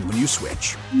eligible trade-in when you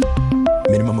switch.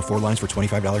 Minimum of 4 lines for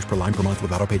 $25 per line per month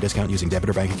with autopay discount using debit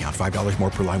or bank account. $5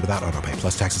 more per line without autopay,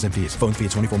 plus taxes and fees. Phone fee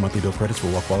at 24 monthly bill credits for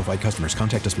well-qualified customers.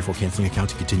 Contact us before canceling account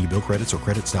to continue bill credits or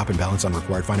credit stop and balance on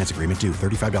required finance agreement due.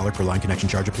 $35 per line connection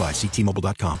charge applies. See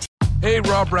T-Mobile.com. Hey,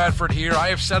 Rob Bradford here. I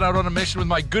have set out on a mission with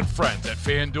my good friends at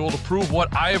FanDuel to prove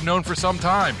what I have known for some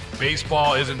time.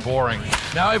 Baseball isn't boring.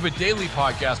 Now I have a daily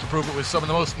podcast to prove it with some of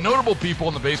the most notable people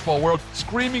in the baseball world,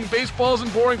 screaming baseball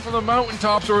isn't boring from the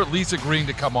mountaintops, or at least agreeing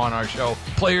to come on our show.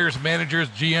 Players, managers,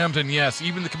 GMs, and yes,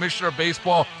 even the commissioner of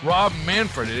baseball, Rob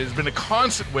Manfred. It has been a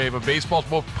constant wave of baseball's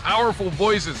most powerful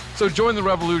voices. So join the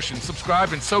revolution.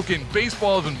 Subscribe and soak in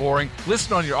Baseball Isn't Boring.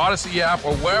 Listen on your Odyssey app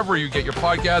or wherever you get your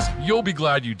podcasts. You'll be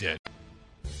glad you did.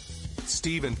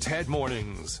 Steve and Ted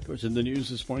Mornings. Of course, in the news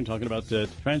this morning, talking about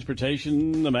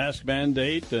transportation, the mask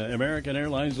mandate, American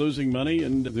Airlines losing money,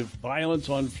 and the violence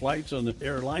on flights, on the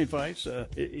airline fights.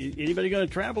 Anybody going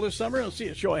to travel this summer? I'll see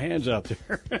a show of hands out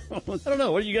there. I don't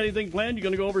know. What, you got anything planned? You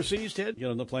going to go overseas, Ted? Get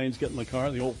on the planes, get in the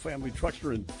car, the old family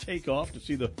truckster, and take off to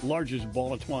see the largest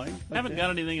ball of twine? I haven't got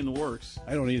anything in the works.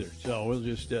 I don't either. So we'll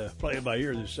just play it by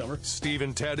ear this summer. Steve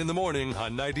and Ted in the morning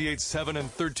on 98.7 and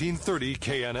 1330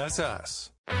 KNSS.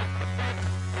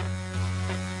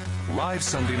 Live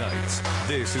Sunday nights,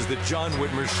 this is the John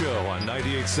Whitmer Show on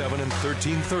 98.7 and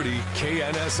 1330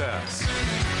 KNSS.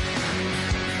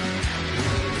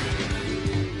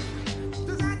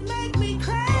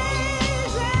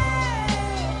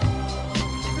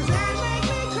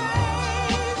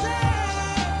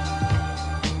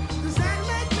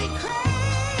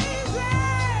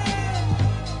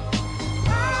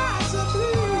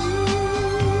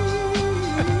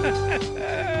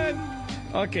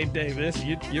 Okay, Davis,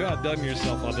 you outdone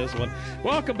yourself on this one.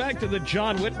 Welcome back to the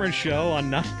John Whitmer Show on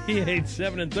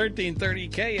 98.7 and 1330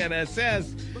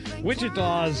 KNSS,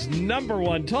 Wichita's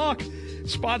 #1 talk,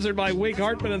 sponsored by Wink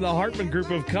Hartman and the Hartman Group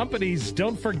of Companies.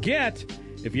 Don't forget,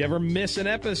 if you ever miss an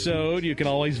episode, you can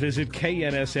always visit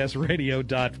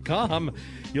knssradio.com.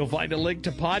 You'll find a link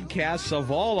to podcasts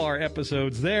of all our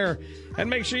episodes there. And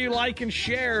make sure you like and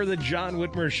share the John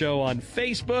Whitmer Show on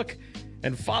Facebook.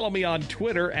 And follow me on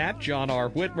Twitter at John R.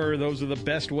 Whitmer. Those are the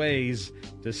best ways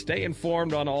to stay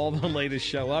informed on all the latest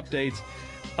show updates.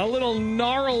 A little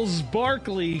Gnarls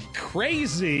Barkley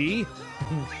crazy,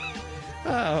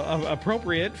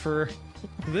 appropriate for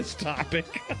this topic.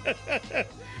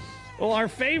 Well, our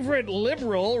favorite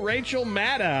liberal, Rachel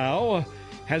Maddow,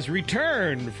 has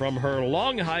returned from her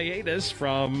long hiatus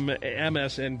from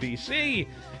MSNBC.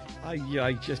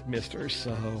 I just missed her,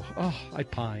 so I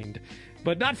pined.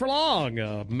 But not for long.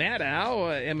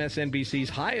 Maddow,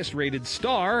 MSNBC's highest-rated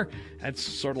star, that's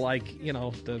sort of like,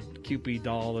 the Cupid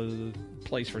doll, the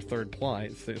place for third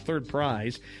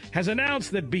prize, has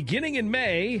announced that beginning in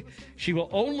May, she will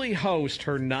only host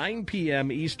her 9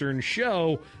 p.m. Eastern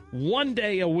show 1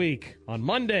 day a week on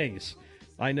Mondays.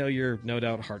 I know you're no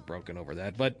doubt heartbroken over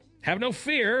that, but have no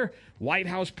fear. White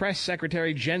House Press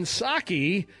Secretary Jen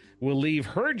Psaki will leave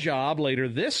her job later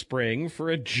this spring for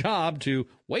a job to,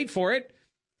 wait for it,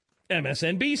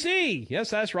 MSNBC. Yes,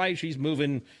 that's right. She's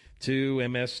moving to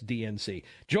MSDNC.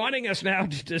 Joining us now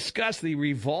to discuss the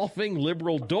revolving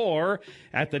liberal door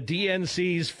at the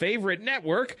DNC's favorite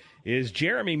network is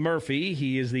Jeremy Murphy.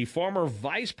 He is the former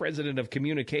vice president of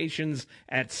communications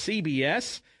at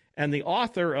CBS and the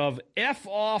author of F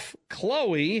Off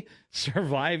Chloe,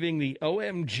 Surviving the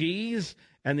OMGs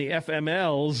and the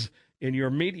FMLs in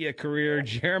Your Media Career.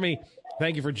 Jeremy,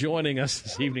 thank you for joining us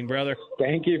this evening, brother.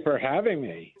 Thank you for having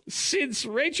me. Since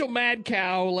Rachel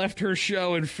Maddow left her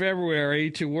show in February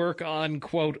to work on,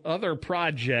 quote, other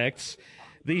projects,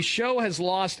 the show has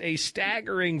lost a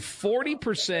staggering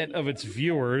 40% of its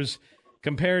viewers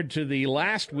compared to the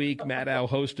last week Maddow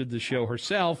hosted the show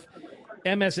herself.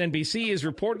 MSNBC is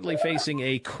reportedly facing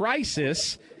a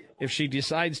crisis if she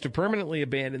decides to permanently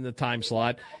abandon the time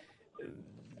slot.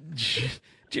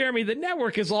 Jeremy, the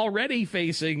network is already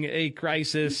facing a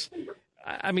crisis.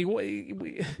 I mean,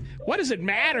 what does it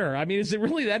matter? I mean, is it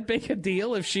really that big a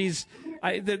deal if she's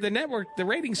the network? The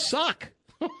ratings suck.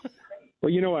 Well,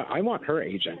 you know what? I want her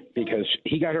agent because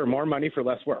he got her more money for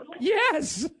less work.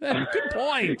 Yes, good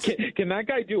point. Can that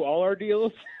guy do all our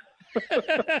deals?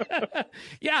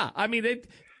 Yeah, I mean,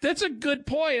 that's a good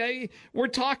point. We're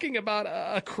talking about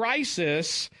a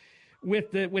crisis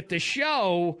with the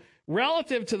show.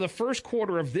 Relative to the first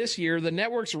quarter of this year, the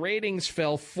network's ratings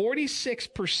fell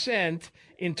 46%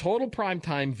 in total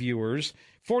primetime viewers,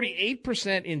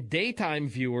 48% in daytime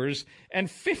viewers, and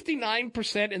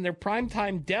 59% in their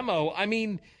primetime demo. I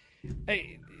mean,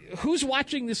 who's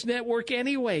watching this network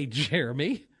anyway,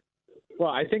 Jeremy? Well,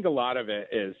 I think a lot of it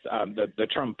is the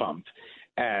Trump bump.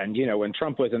 And, when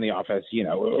Trump was in the office,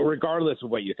 regardless of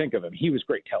what you think of him, he was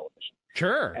great television.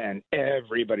 Sure. And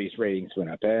everybody's ratings went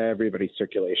up. Everybody's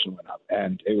circulation went up.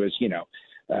 And it was,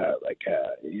 like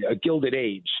a gilded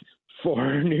age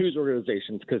for news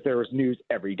organizations because there was news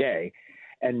every day.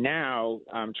 And now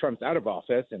Trump's out of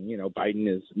office and, Biden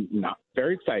is not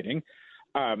very exciting.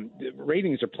 The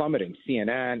ratings are plummeting.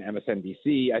 CNN,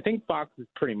 MSNBC. I think Fox is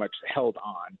pretty much held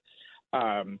on.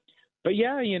 But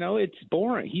yeah, it's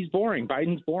boring. He's boring.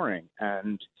 Biden's boring.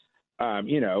 And,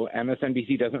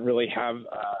 MSNBC doesn't really have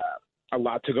a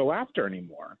lot to go after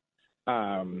anymore.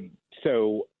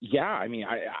 So, yeah, I mean,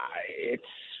 it's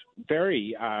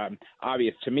very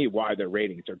obvious to me why the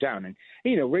ratings are down. And,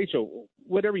 Rachel,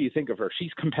 whatever you think of her,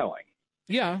 she's compelling.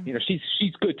 Yeah.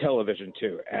 She's good television,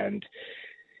 too. And,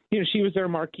 she was their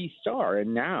marquee star.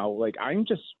 And now, I'm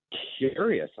just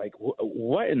curious,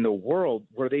 what in the world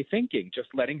were they thinking? Just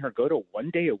letting her go to 1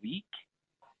 day a week?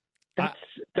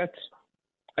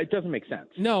 It doesn't make sense.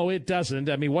 No, it doesn't.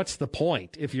 I mean, what's the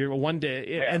point if you're 1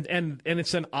 day and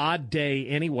it's an odd day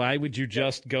anyway? Would you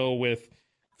just go with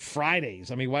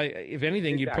Fridays? I mean, why? If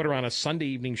anything, you'd put her on a Sunday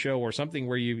evening show or something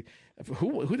where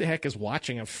who the heck is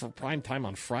watching a prime time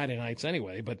on Friday nights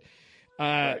anyway? But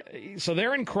so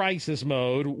they're in crisis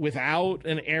mode without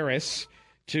an heiress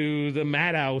to the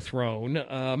Maddow throne.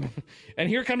 And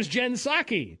here comes Jen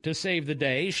Psaki to save the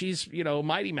day. She's,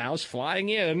 Mighty Mouse flying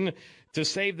in to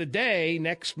save the day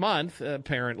next month,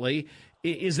 apparently.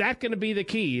 Is that going to be the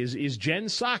key? Is Jen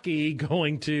Psaki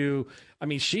going to, I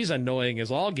mean, she's annoying as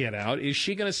all get out. Is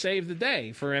she going to save the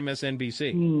day for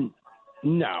MSNBC?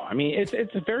 No. I mean, it's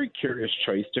a very curious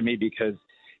choice to me because,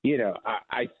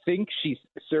 I think she's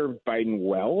served Biden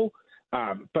well.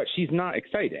 But she's not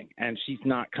exciting and she's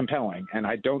not compelling. And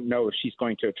I don't know if she's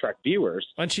going to attract viewers.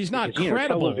 And she's not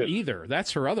credible either.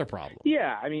 That's her other problem.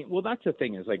 Yeah. I mean, well, that's the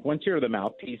thing is like once you're the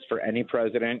mouthpiece for any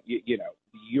president,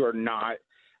 you're not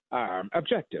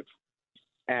objective.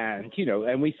 And,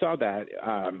 and we saw that,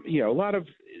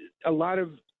 a lot of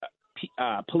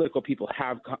political people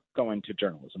have go into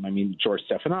journalism. I mean, George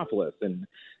Stephanopoulos and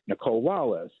Nicole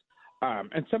Wallace,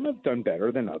 and some have done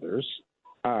better than others.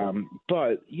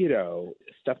 But,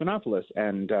 Stephanopoulos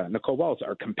and Nicole Wallace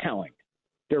are compelling.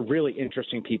 They're really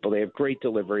interesting people. They have great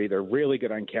delivery. They're really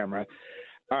good on camera.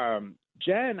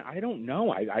 Jen, I don't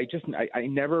know. I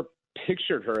never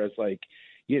pictured her as like,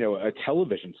 a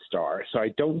television star. So I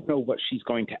don't know what she's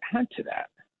going to add to that.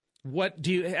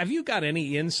 Have you got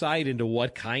any insight into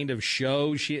what kind of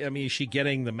show is she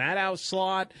getting the Maddow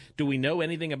slot? Do we know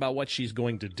anything about what she's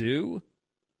going to do?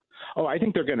 Oh, I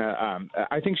think they're going to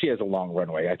I think she has a long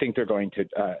runway. I think they're going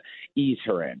to ease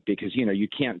her in because, you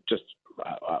can't just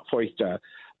foist a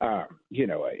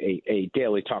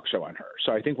daily talk show on her.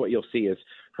 So I think what you'll see is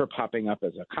her popping up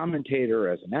as a commentator,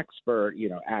 as an expert,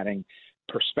 adding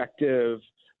perspective,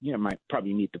 might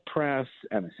probably meet the press,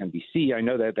 MSNBC. I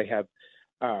know that they have,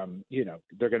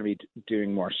 they're going to be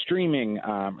doing more streaming.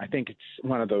 I think it's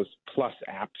one of those plus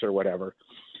apps or whatever.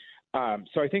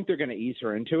 So I think they're going to ease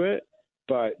her into it,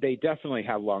 but they definitely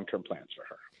have long-term plans for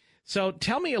her. So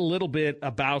tell me a little bit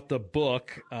about the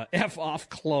book, F Off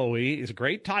Chloe. It's a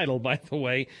great title, by the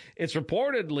way. It's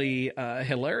reportedly a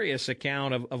hilarious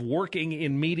account of working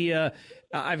in media.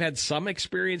 I've had some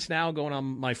experience now going on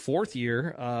my fourth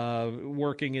year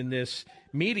working in this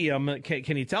medium.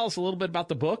 Can you tell us a little bit about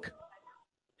the book?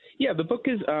 Yeah, the book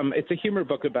is it's a humor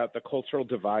book about the cultural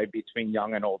divide between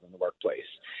young and old in the workplace.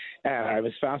 And I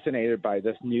was fascinated by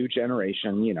this new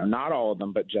generation, not all of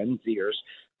them, but Gen Zers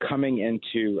coming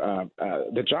into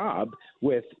the job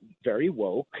with very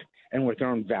woke and with their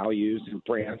own values and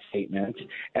brand statements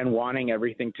and wanting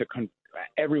everything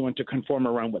everyone to conform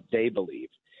around what they believe.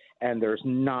 And there's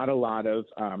not a lot of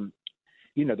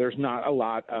there's not a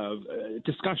lot of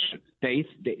discussion.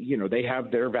 They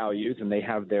have their values and they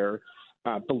have their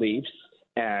beliefs,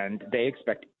 and they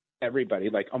expect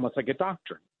everybody almost like a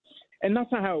doctrine. And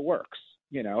that's not how it works,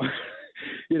 you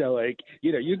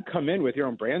can come in with your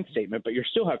own brand statement, but you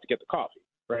still have to get the coffee,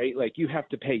 right? Like you have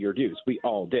to pay your dues. We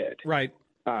all did. Right.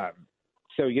 But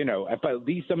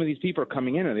some of these people are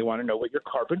coming in and they want to know what your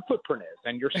carbon footprint is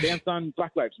and your stance on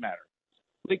Black Lives Matter.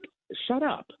 Like, shut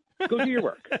up. Go do your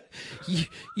work.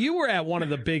 You were at one of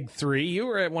the big three. You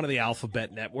were at one of the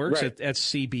alphabet networks at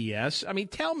CBS. I mean,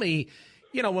 tell me,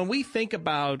 when we think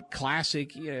about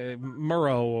classic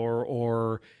Murrow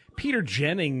or Peter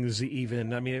Jennings,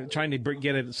 even, trying to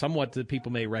get it somewhat that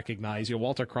people may recognize.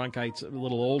 Walter Cronkite's a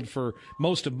little old for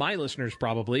most of my listeners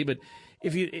probably, but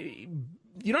if you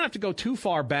don't have to go too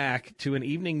far back to an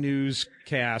evening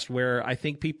newscast where I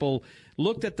think people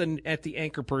looked at the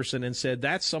anchor person and said,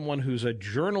 that's someone who's a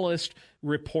journalist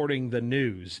reporting the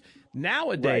news.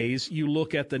 Nowadays, you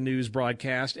look at the news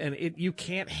broadcast and you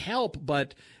can't help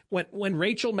but when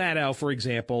Rachel Maddow, for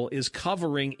example, is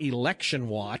covering election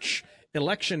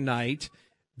night,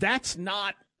 that's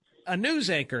not a news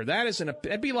anchor.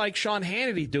 That'd be like Sean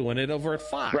Hannity doing it over at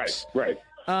Fox. Right.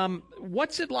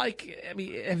 What's it like? I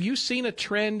mean, have you seen a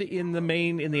trend in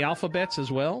the alphabets as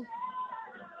well?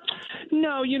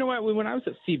 No, you know what? When I was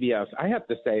at CBS, I have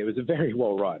to say it was a very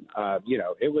well run.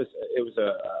 It was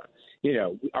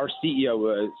our CEO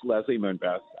was Leslie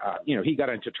Moonbeth. He got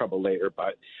into trouble later,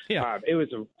 but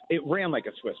it ran like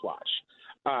a Swiss watch.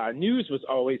 News was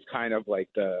always kind of like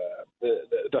the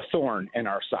thorn in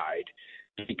our side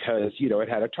because, it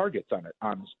had a target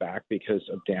on his back because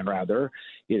of Dan Rather.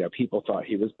 People thought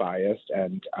he was biased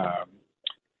and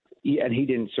he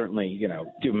didn't certainly,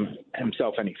 do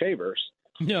himself any favors.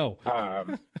 No.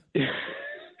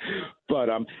 But,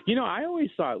 I always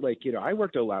thought I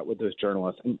worked a lot with those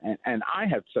journalists and I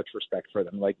had such respect for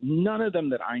them. Like none of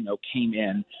them that I know came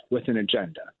in with an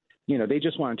agenda. They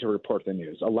just wanted to report the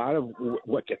news. A lot of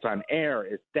what gets on air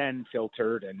is then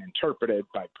filtered and interpreted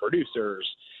by producers.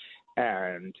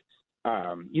 And,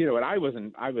 and I was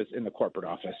in the corporate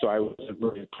office, so I wasn't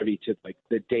really privy to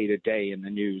the day to day in the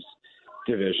news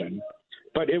division.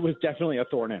 But it was definitely a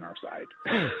thorn in our side.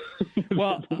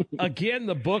 Well, again,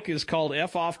 the book is called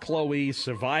F Off Chloe,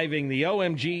 Surviving the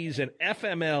OMGs and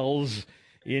FMLs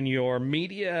in Your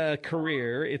Media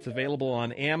Career. It's available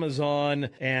on Amazon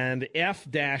and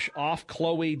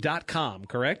f-offchloe.com,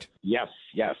 correct? Yes.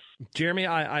 Jeremy,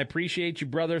 I appreciate you,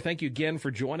 brother. Thank you again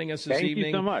for joining us this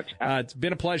evening. Thank you so much. It's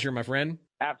been a pleasure, my friend.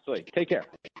 Absolutely. Take care.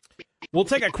 We'll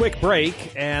take a quick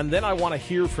break, and then I want to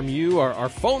hear from you. Our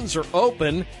phones are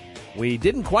open. We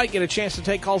didn't quite get a chance to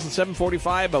take calls at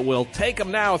 7:45, but we'll take them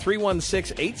now.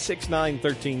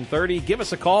 316-869-1330. Give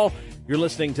us a call. You're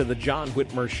listening to the John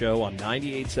Whitmer Show on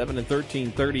 98.7 and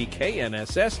 1330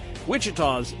 KNSS,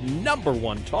 Wichita's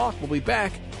 #1 talk. We'll be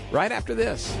back right after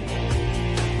this.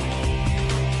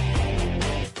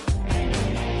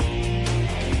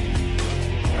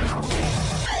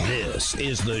 This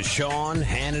is the Sean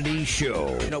Hannity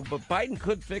Show. You know, but Biden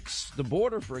could fix the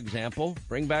border, for example,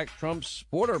 bring back Trump's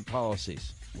border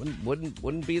policies.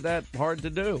 Wouldn't be that hard to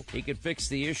do. He could fix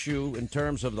the issue in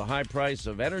terms of the high price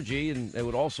of energy, and it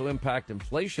would also impact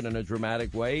inflation in a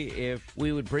dramatic way if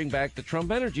we would bring back the Trump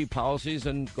energy policies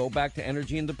and go back to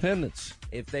energy independence.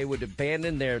 If they would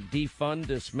abandon their defund,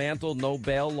 dismantle, no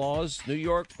bail laws. New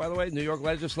York, by the way, New York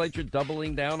legislature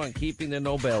doubling down on keeping their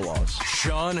no bail laws.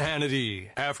 Sean Hannity,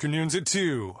 afternoons at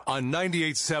 2 on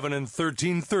 98.7 and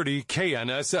 1330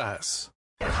 KNSS.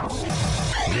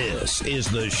 This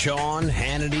is the Sean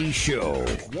Hannity Show.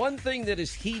 One thing that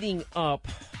is heating up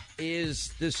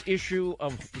is this issue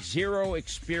of zero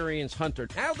experience Hunter.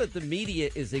 Now that the media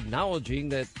is acknowledging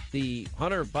that the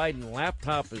Hunter Biden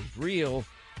laptop is real,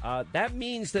 that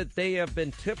means that they have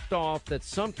been tipped off that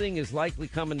something is likely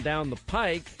coming down the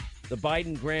pike. The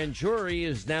Biden grand jury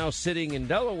is now sitting in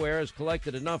Delaware, has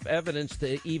collected enough evidence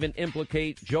to even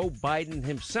implicate Joe Biden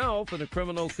himself in a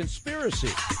criminal conspiracy.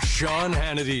 Sean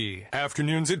Hannity,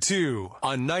 afternoons at 2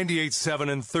 on 98.7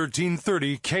 and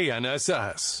 1330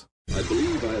 KNSS. I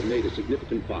believe I have made a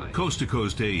significant find. Coast to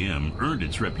Coast AM earned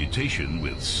its reputation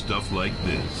with stuff like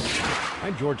this.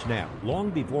 I'm George Knapp. Long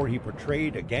before he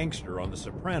portrayed a gangster on The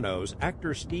Sopranos,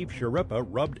 actor Steve Sciarippa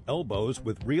rubbed elbows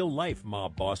with real-life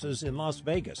mob bosses in Las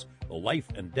Vegas. The life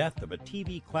and death of a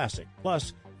TV classic.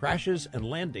 Plus, crashes and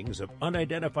landings of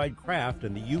unidentified craft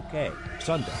in the UK.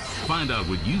 Sunday. Find out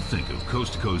what you think of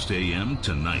Coast to Coast AM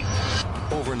tonight.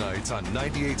 Overnights on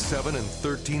 98.7 and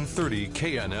 1330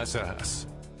 KNSS.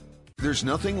 There's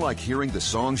nothing like hearing the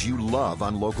songs you love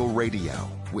on local radio,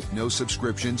 with no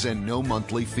subscriptions and no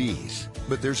monthly fees.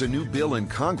 But there's a new bill in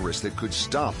Congress that could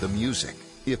stop the music.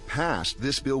 If passed,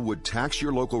 this bill would tax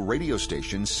your local radio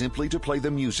station simply to play the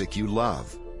music you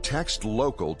love. Text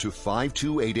LOCAL to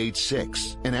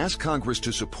 52886 and ask Congress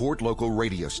to support local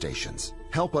radio stations.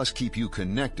 Help us keep you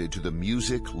connected to the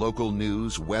music, local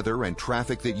news, weather, and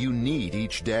traffic that you need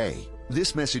each day.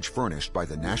 This message furnished by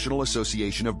the National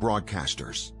Association of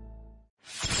Broadcasters.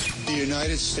 The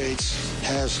United States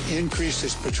has increased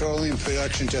its petroleum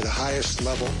production to the highest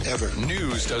level ever.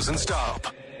 News doesn't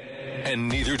stop. And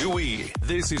neither do we.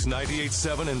 This is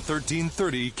 98.7 and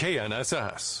 1330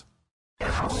 KNSS.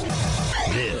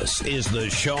 This is the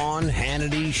Sean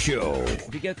Hannity Show.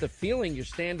 If you get the feeling your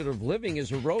standard of living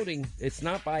is eroding, it's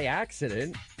not by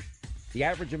accident. The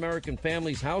average American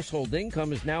family's household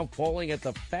income is now falling at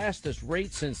the fastest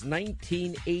rate since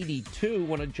 1982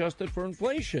 when adjusted for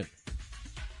inflation.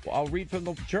 Well, I'll read from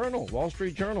the Journal, Wall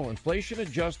Street Journal.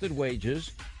 Inflation-adjusted wages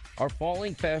are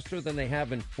falling faster than they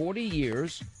have in 40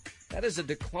 years. That is a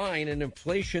decline in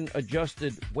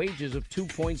inflation-adjusted wages of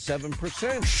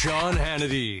 2.7%. Sean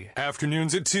Hannity,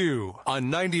 afternoons at 2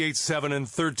 on 98.7 and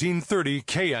 1330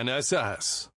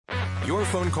 KNSS. Your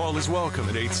phone call is welcome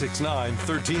at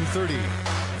 869-1330.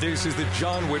 This is the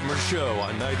John Whitmer Show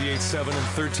on 98.7 and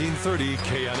 1330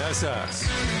 KNSS.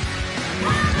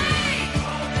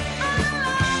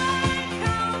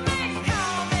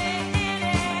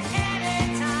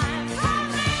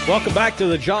 Welcome back to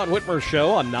the John Whitmer Show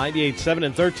on 98.7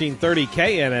 and 1330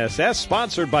 KNSS,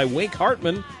 sponsored by Wink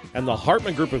Hartman and the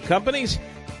Hartman Group of Companies.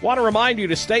 Want to remind you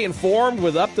to stay informed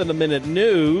with up-to-the-minute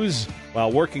news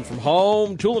while working from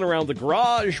home, tooling around the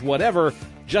garage, whatever.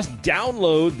 Just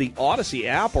download the Odyssey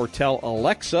app or tell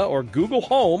Alexa or Google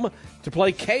Home to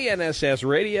play KNSS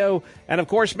Radio. And, of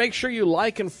course, make sure you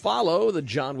like and follow the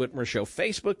John Whitmer Show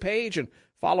Facebook page and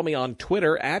follow me on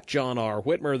Twitter at John R.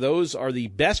 Whitmer. Those are the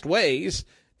best ways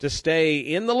to stay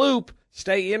in the loop,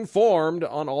 stay informed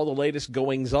on all the latest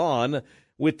goings-on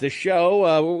with the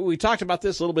show. We talked about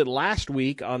this a little bit last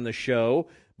week on the show,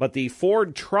 but the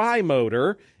Ford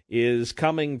Tri-Motor is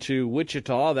coming to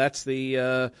Wichita. That's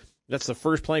the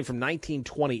first plane from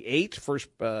 1928, first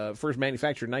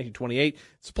manufactured in 1928.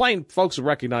 It's a plane folks will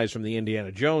recognize from the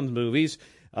Indiana Jones movies.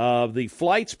 The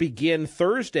flights begin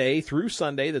Thursday through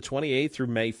Sunday, the 28th through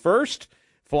May 1st.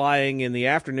 Flying in the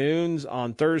afternoons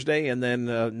on Thursday, and then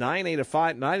 9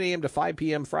 a.m. to 5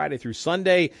 p.m. Friday through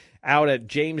Sunday out at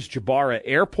James Jabara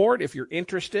Airport. If you're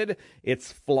interested,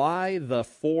 it's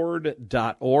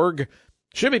flytheford.org.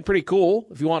 Should be pretty cool.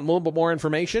 If you want a little bit more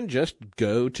information, just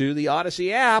go to the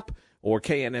Odyssey app or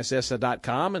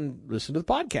knss.com and listen to the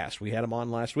podcast. We had them on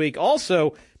last week.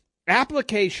 Also,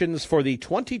 applications for the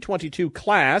 2022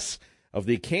 class of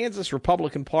the Kansas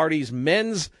Republican Party's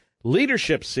Men's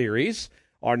Leadership Series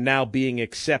are now being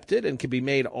accepted and can be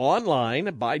made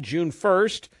online by June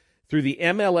 1st through the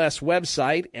MLS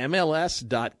website, mls.ks.gop.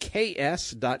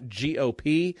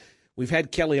 We've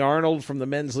had Kelly Arnold from the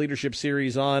Men's Leadership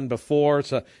Series on before.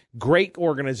 It's a great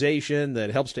organization that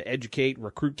helps to educate,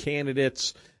 recruit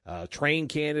candidates, train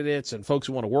candidates, and folks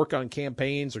who want to work on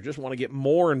campaigns or just want to get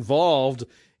more involved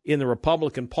in the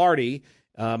Republican Party.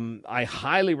 I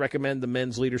highly recommend the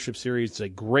Men's Leadership Series. It's a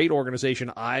great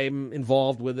organization. I'm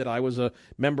involved with it. I was a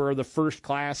member of the first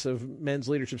class of Men's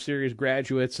Leadership Series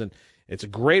graduates, and it's a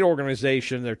great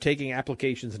organization. They're taking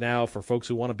applications now for folks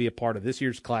who want to be a part of this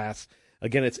year's class.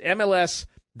 Again, it's mls.ks.gop.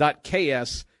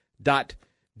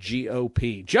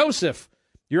 Joseph,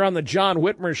 you're on the John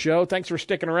Whitmer Show. Thanks for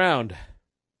sticking around.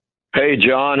 Hey,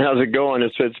 John, how's it going?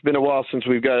 It's been a while since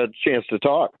we've got a chance to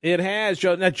talk. It has,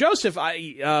 Joe. Now, Joseph,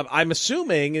 I'm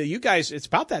assuming you guys, it's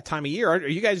about that time of year. Are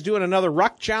you guys doing another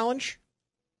Ruck Challenge?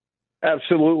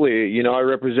 Absolutely. You know, I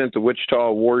represent the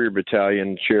Wichita Warrior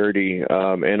Battalion charity,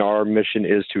 and our mission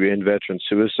is to end veteran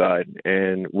suicide.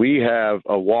 And we have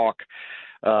a Ruck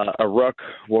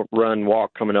Run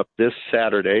walk coming up this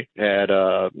Saturday at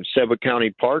Sedgwick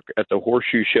County Park at the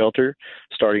Horseshoe Shelter,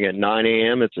 starting at 9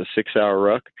 a.m. It's a 6-hour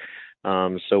ruck.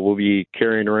 So we'll be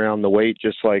carrying around the weight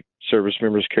just like service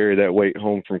members carry that weight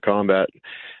home from combat.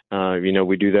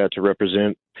 We do that to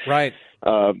represent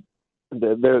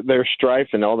their strife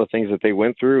and all the things that they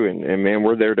went through. And man,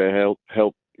 we're there to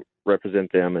help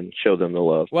represent them and show them the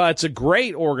love. Well, it's a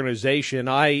great organization.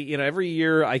 Every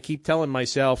year I keep telling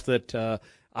myself that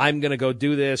I'm going to go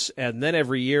do this, and then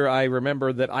every year I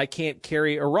remember that I can't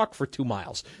carry a ruck for 2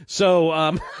 miles.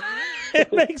 So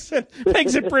it makes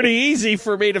it pretty easy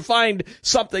for me to find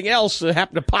something else that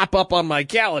happened to pop up on my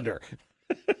calendar.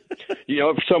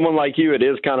 For someone like you, it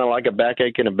is kind of like a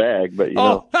backache in a bag, but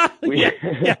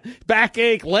yeah.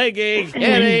 Backache, leg ache,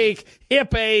 headache,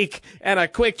 hip ache, and a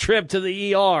quick trip to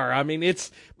the ER. I mean,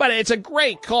 it's a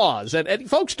great cause, and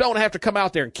folks don't have to come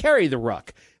out there and carry the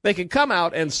ruck. They can come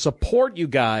out and support you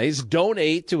guys,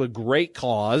 donate to a great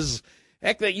cause.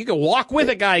 Heck, that you can walk with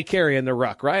a guy carrying the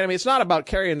ruck, right? I mean, it's not about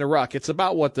carrying the ruck. It's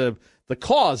about what the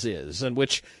cause is, in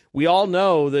which we all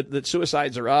know that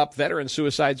suicides are up, veteran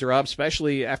suicides are up,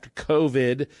 especially after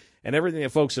COVID and everything that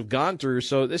folks have gone through.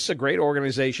 So this is a great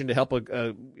organization to help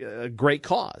a great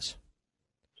cause.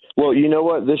 Well, you know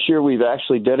what? This year we've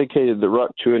actually dedicated the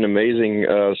ruck to an amazing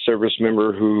service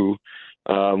member who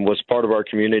was part of our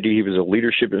community. He was a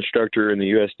leadership instructor in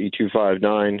the USD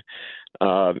 259.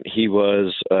 He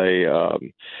was a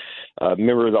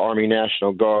member of the Army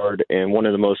National Guard and one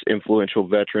of the most influential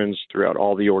veterans throughout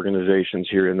all the organizations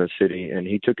here in the city. And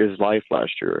he took his life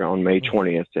last year on May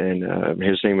 20th, and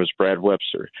his name was Brad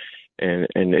Webster. And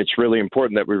it's really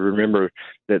important that we remember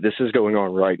that this is going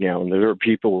on right now, and there are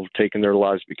people taking their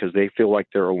lives because they feel like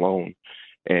they're alone.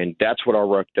 And that's what our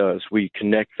ruck does. We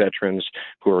connect veterans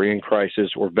who are in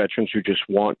crisis or veterans who just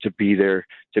want to be there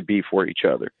to be for each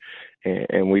other.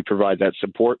 And we provide that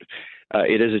support.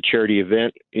 It is a charity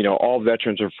event. All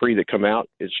veterans are free that come out.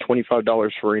 It's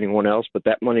 $25 for anyone else, but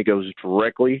that money goes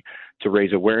directly to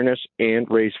raise awareness and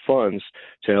raise funds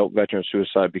to help veteran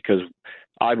suicide, because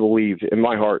I believe in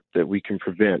my heart that we can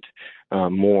prevent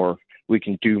more. We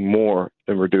can do more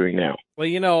than we're doing now.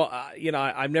 Well,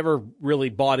 I've never really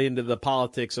bought into the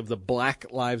politics of the Black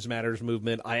Lives Matters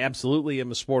movement. I absolutely am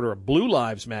a supporter of Blue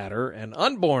Lives Matter and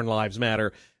Unborn Lives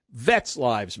Matter. Vets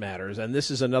Lives Matters, and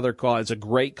this is another cause, a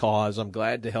great cause. I'm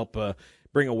glad to help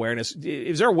bring awareness.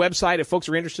 Is there a website if folks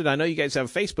are interested? I know you guys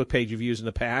have a Facebook page you've used in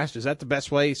the past. Is that the best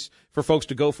place for folks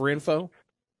to go for info?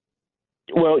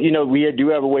 Well, we do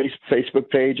have a Facebook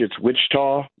page. It's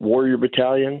Wichita Warrior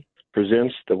Battalion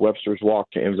presents the Webster's Walk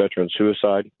to End Veteran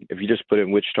Suicide. If you just put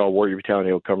in Wichita Warrior Battalion,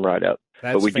 it'll come right up.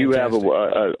 But we do have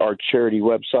our charity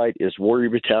website is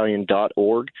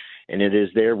warriorbattalion.org, and it is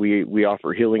there. We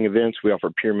offer healing events. We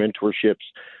offer peer mentorships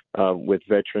with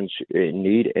veterans in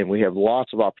need, and we have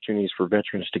lots of opportunities for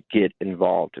veterans to get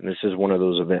involved, and this is one of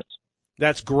those events.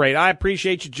 That's great. I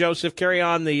appreciate you, Joseph. Carry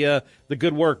on the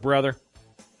good work, brother.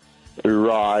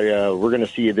 We're going to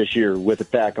see you this year with a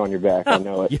pack on your back. I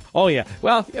know it. Oh, yeah.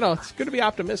 Well, it's good to be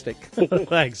optimistic.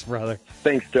 Thanks, brother.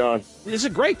 Thanks, John. It's a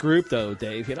great group, though,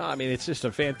 Dave. It's just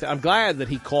a fantastic. I'm glad that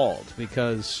he called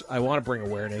because I want to bring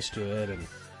awareness to it. And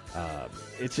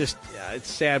it's just,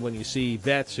 it's sad when you see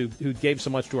vets who gave so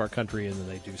much to our country and then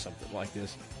they do something like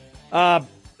this. At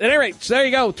any rate, so there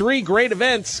you go. 3 great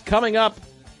events coming up.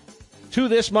 2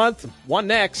 this month, 1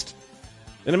 next.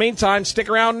 In the meantime, stick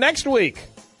around next week.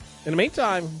 In the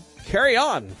meantime, carry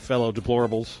on, fellow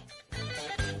deplorables.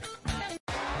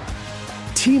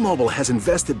 T-Mobile has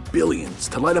invested billions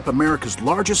to light up America's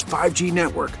largest 5G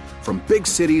network, from big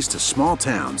cities to small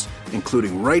towns,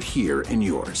 including right here in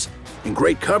yours. And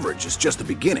great coverage is just the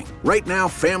beginning. Right now,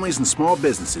 families and small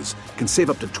businesses can save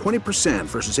up to 20%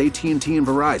 versus AT&T and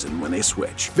Verizon when they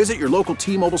switch. Visit your local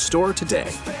T-Mobile store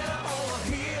today.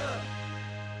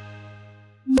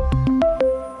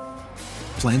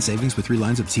 Plan savings with 3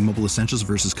 lines of T-Mobile Essentials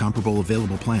versus comparable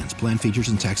available plans. Plan features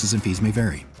and taxes and fees may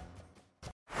vary.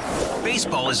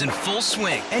 Baseball is in full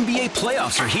swing. NBA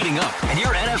playoffs are heating up, and your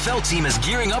NFL team is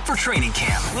gearing up for training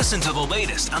camp. Listen to the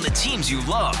latest on the teams you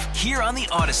love here on the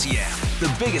Odyssey app.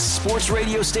 The biggest sports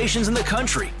radio stations in the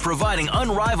country, providing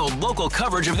unrivaled local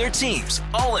coverage of their teams,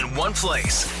 all in one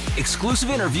place. Exclusive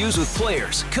interviews with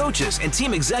players, coaches, and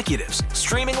team executives,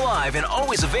 streaming live and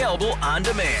always available on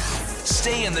demand.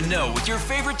 Stay in the know with your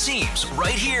favorite teams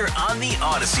right here on the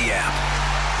Odyssey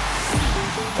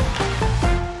app.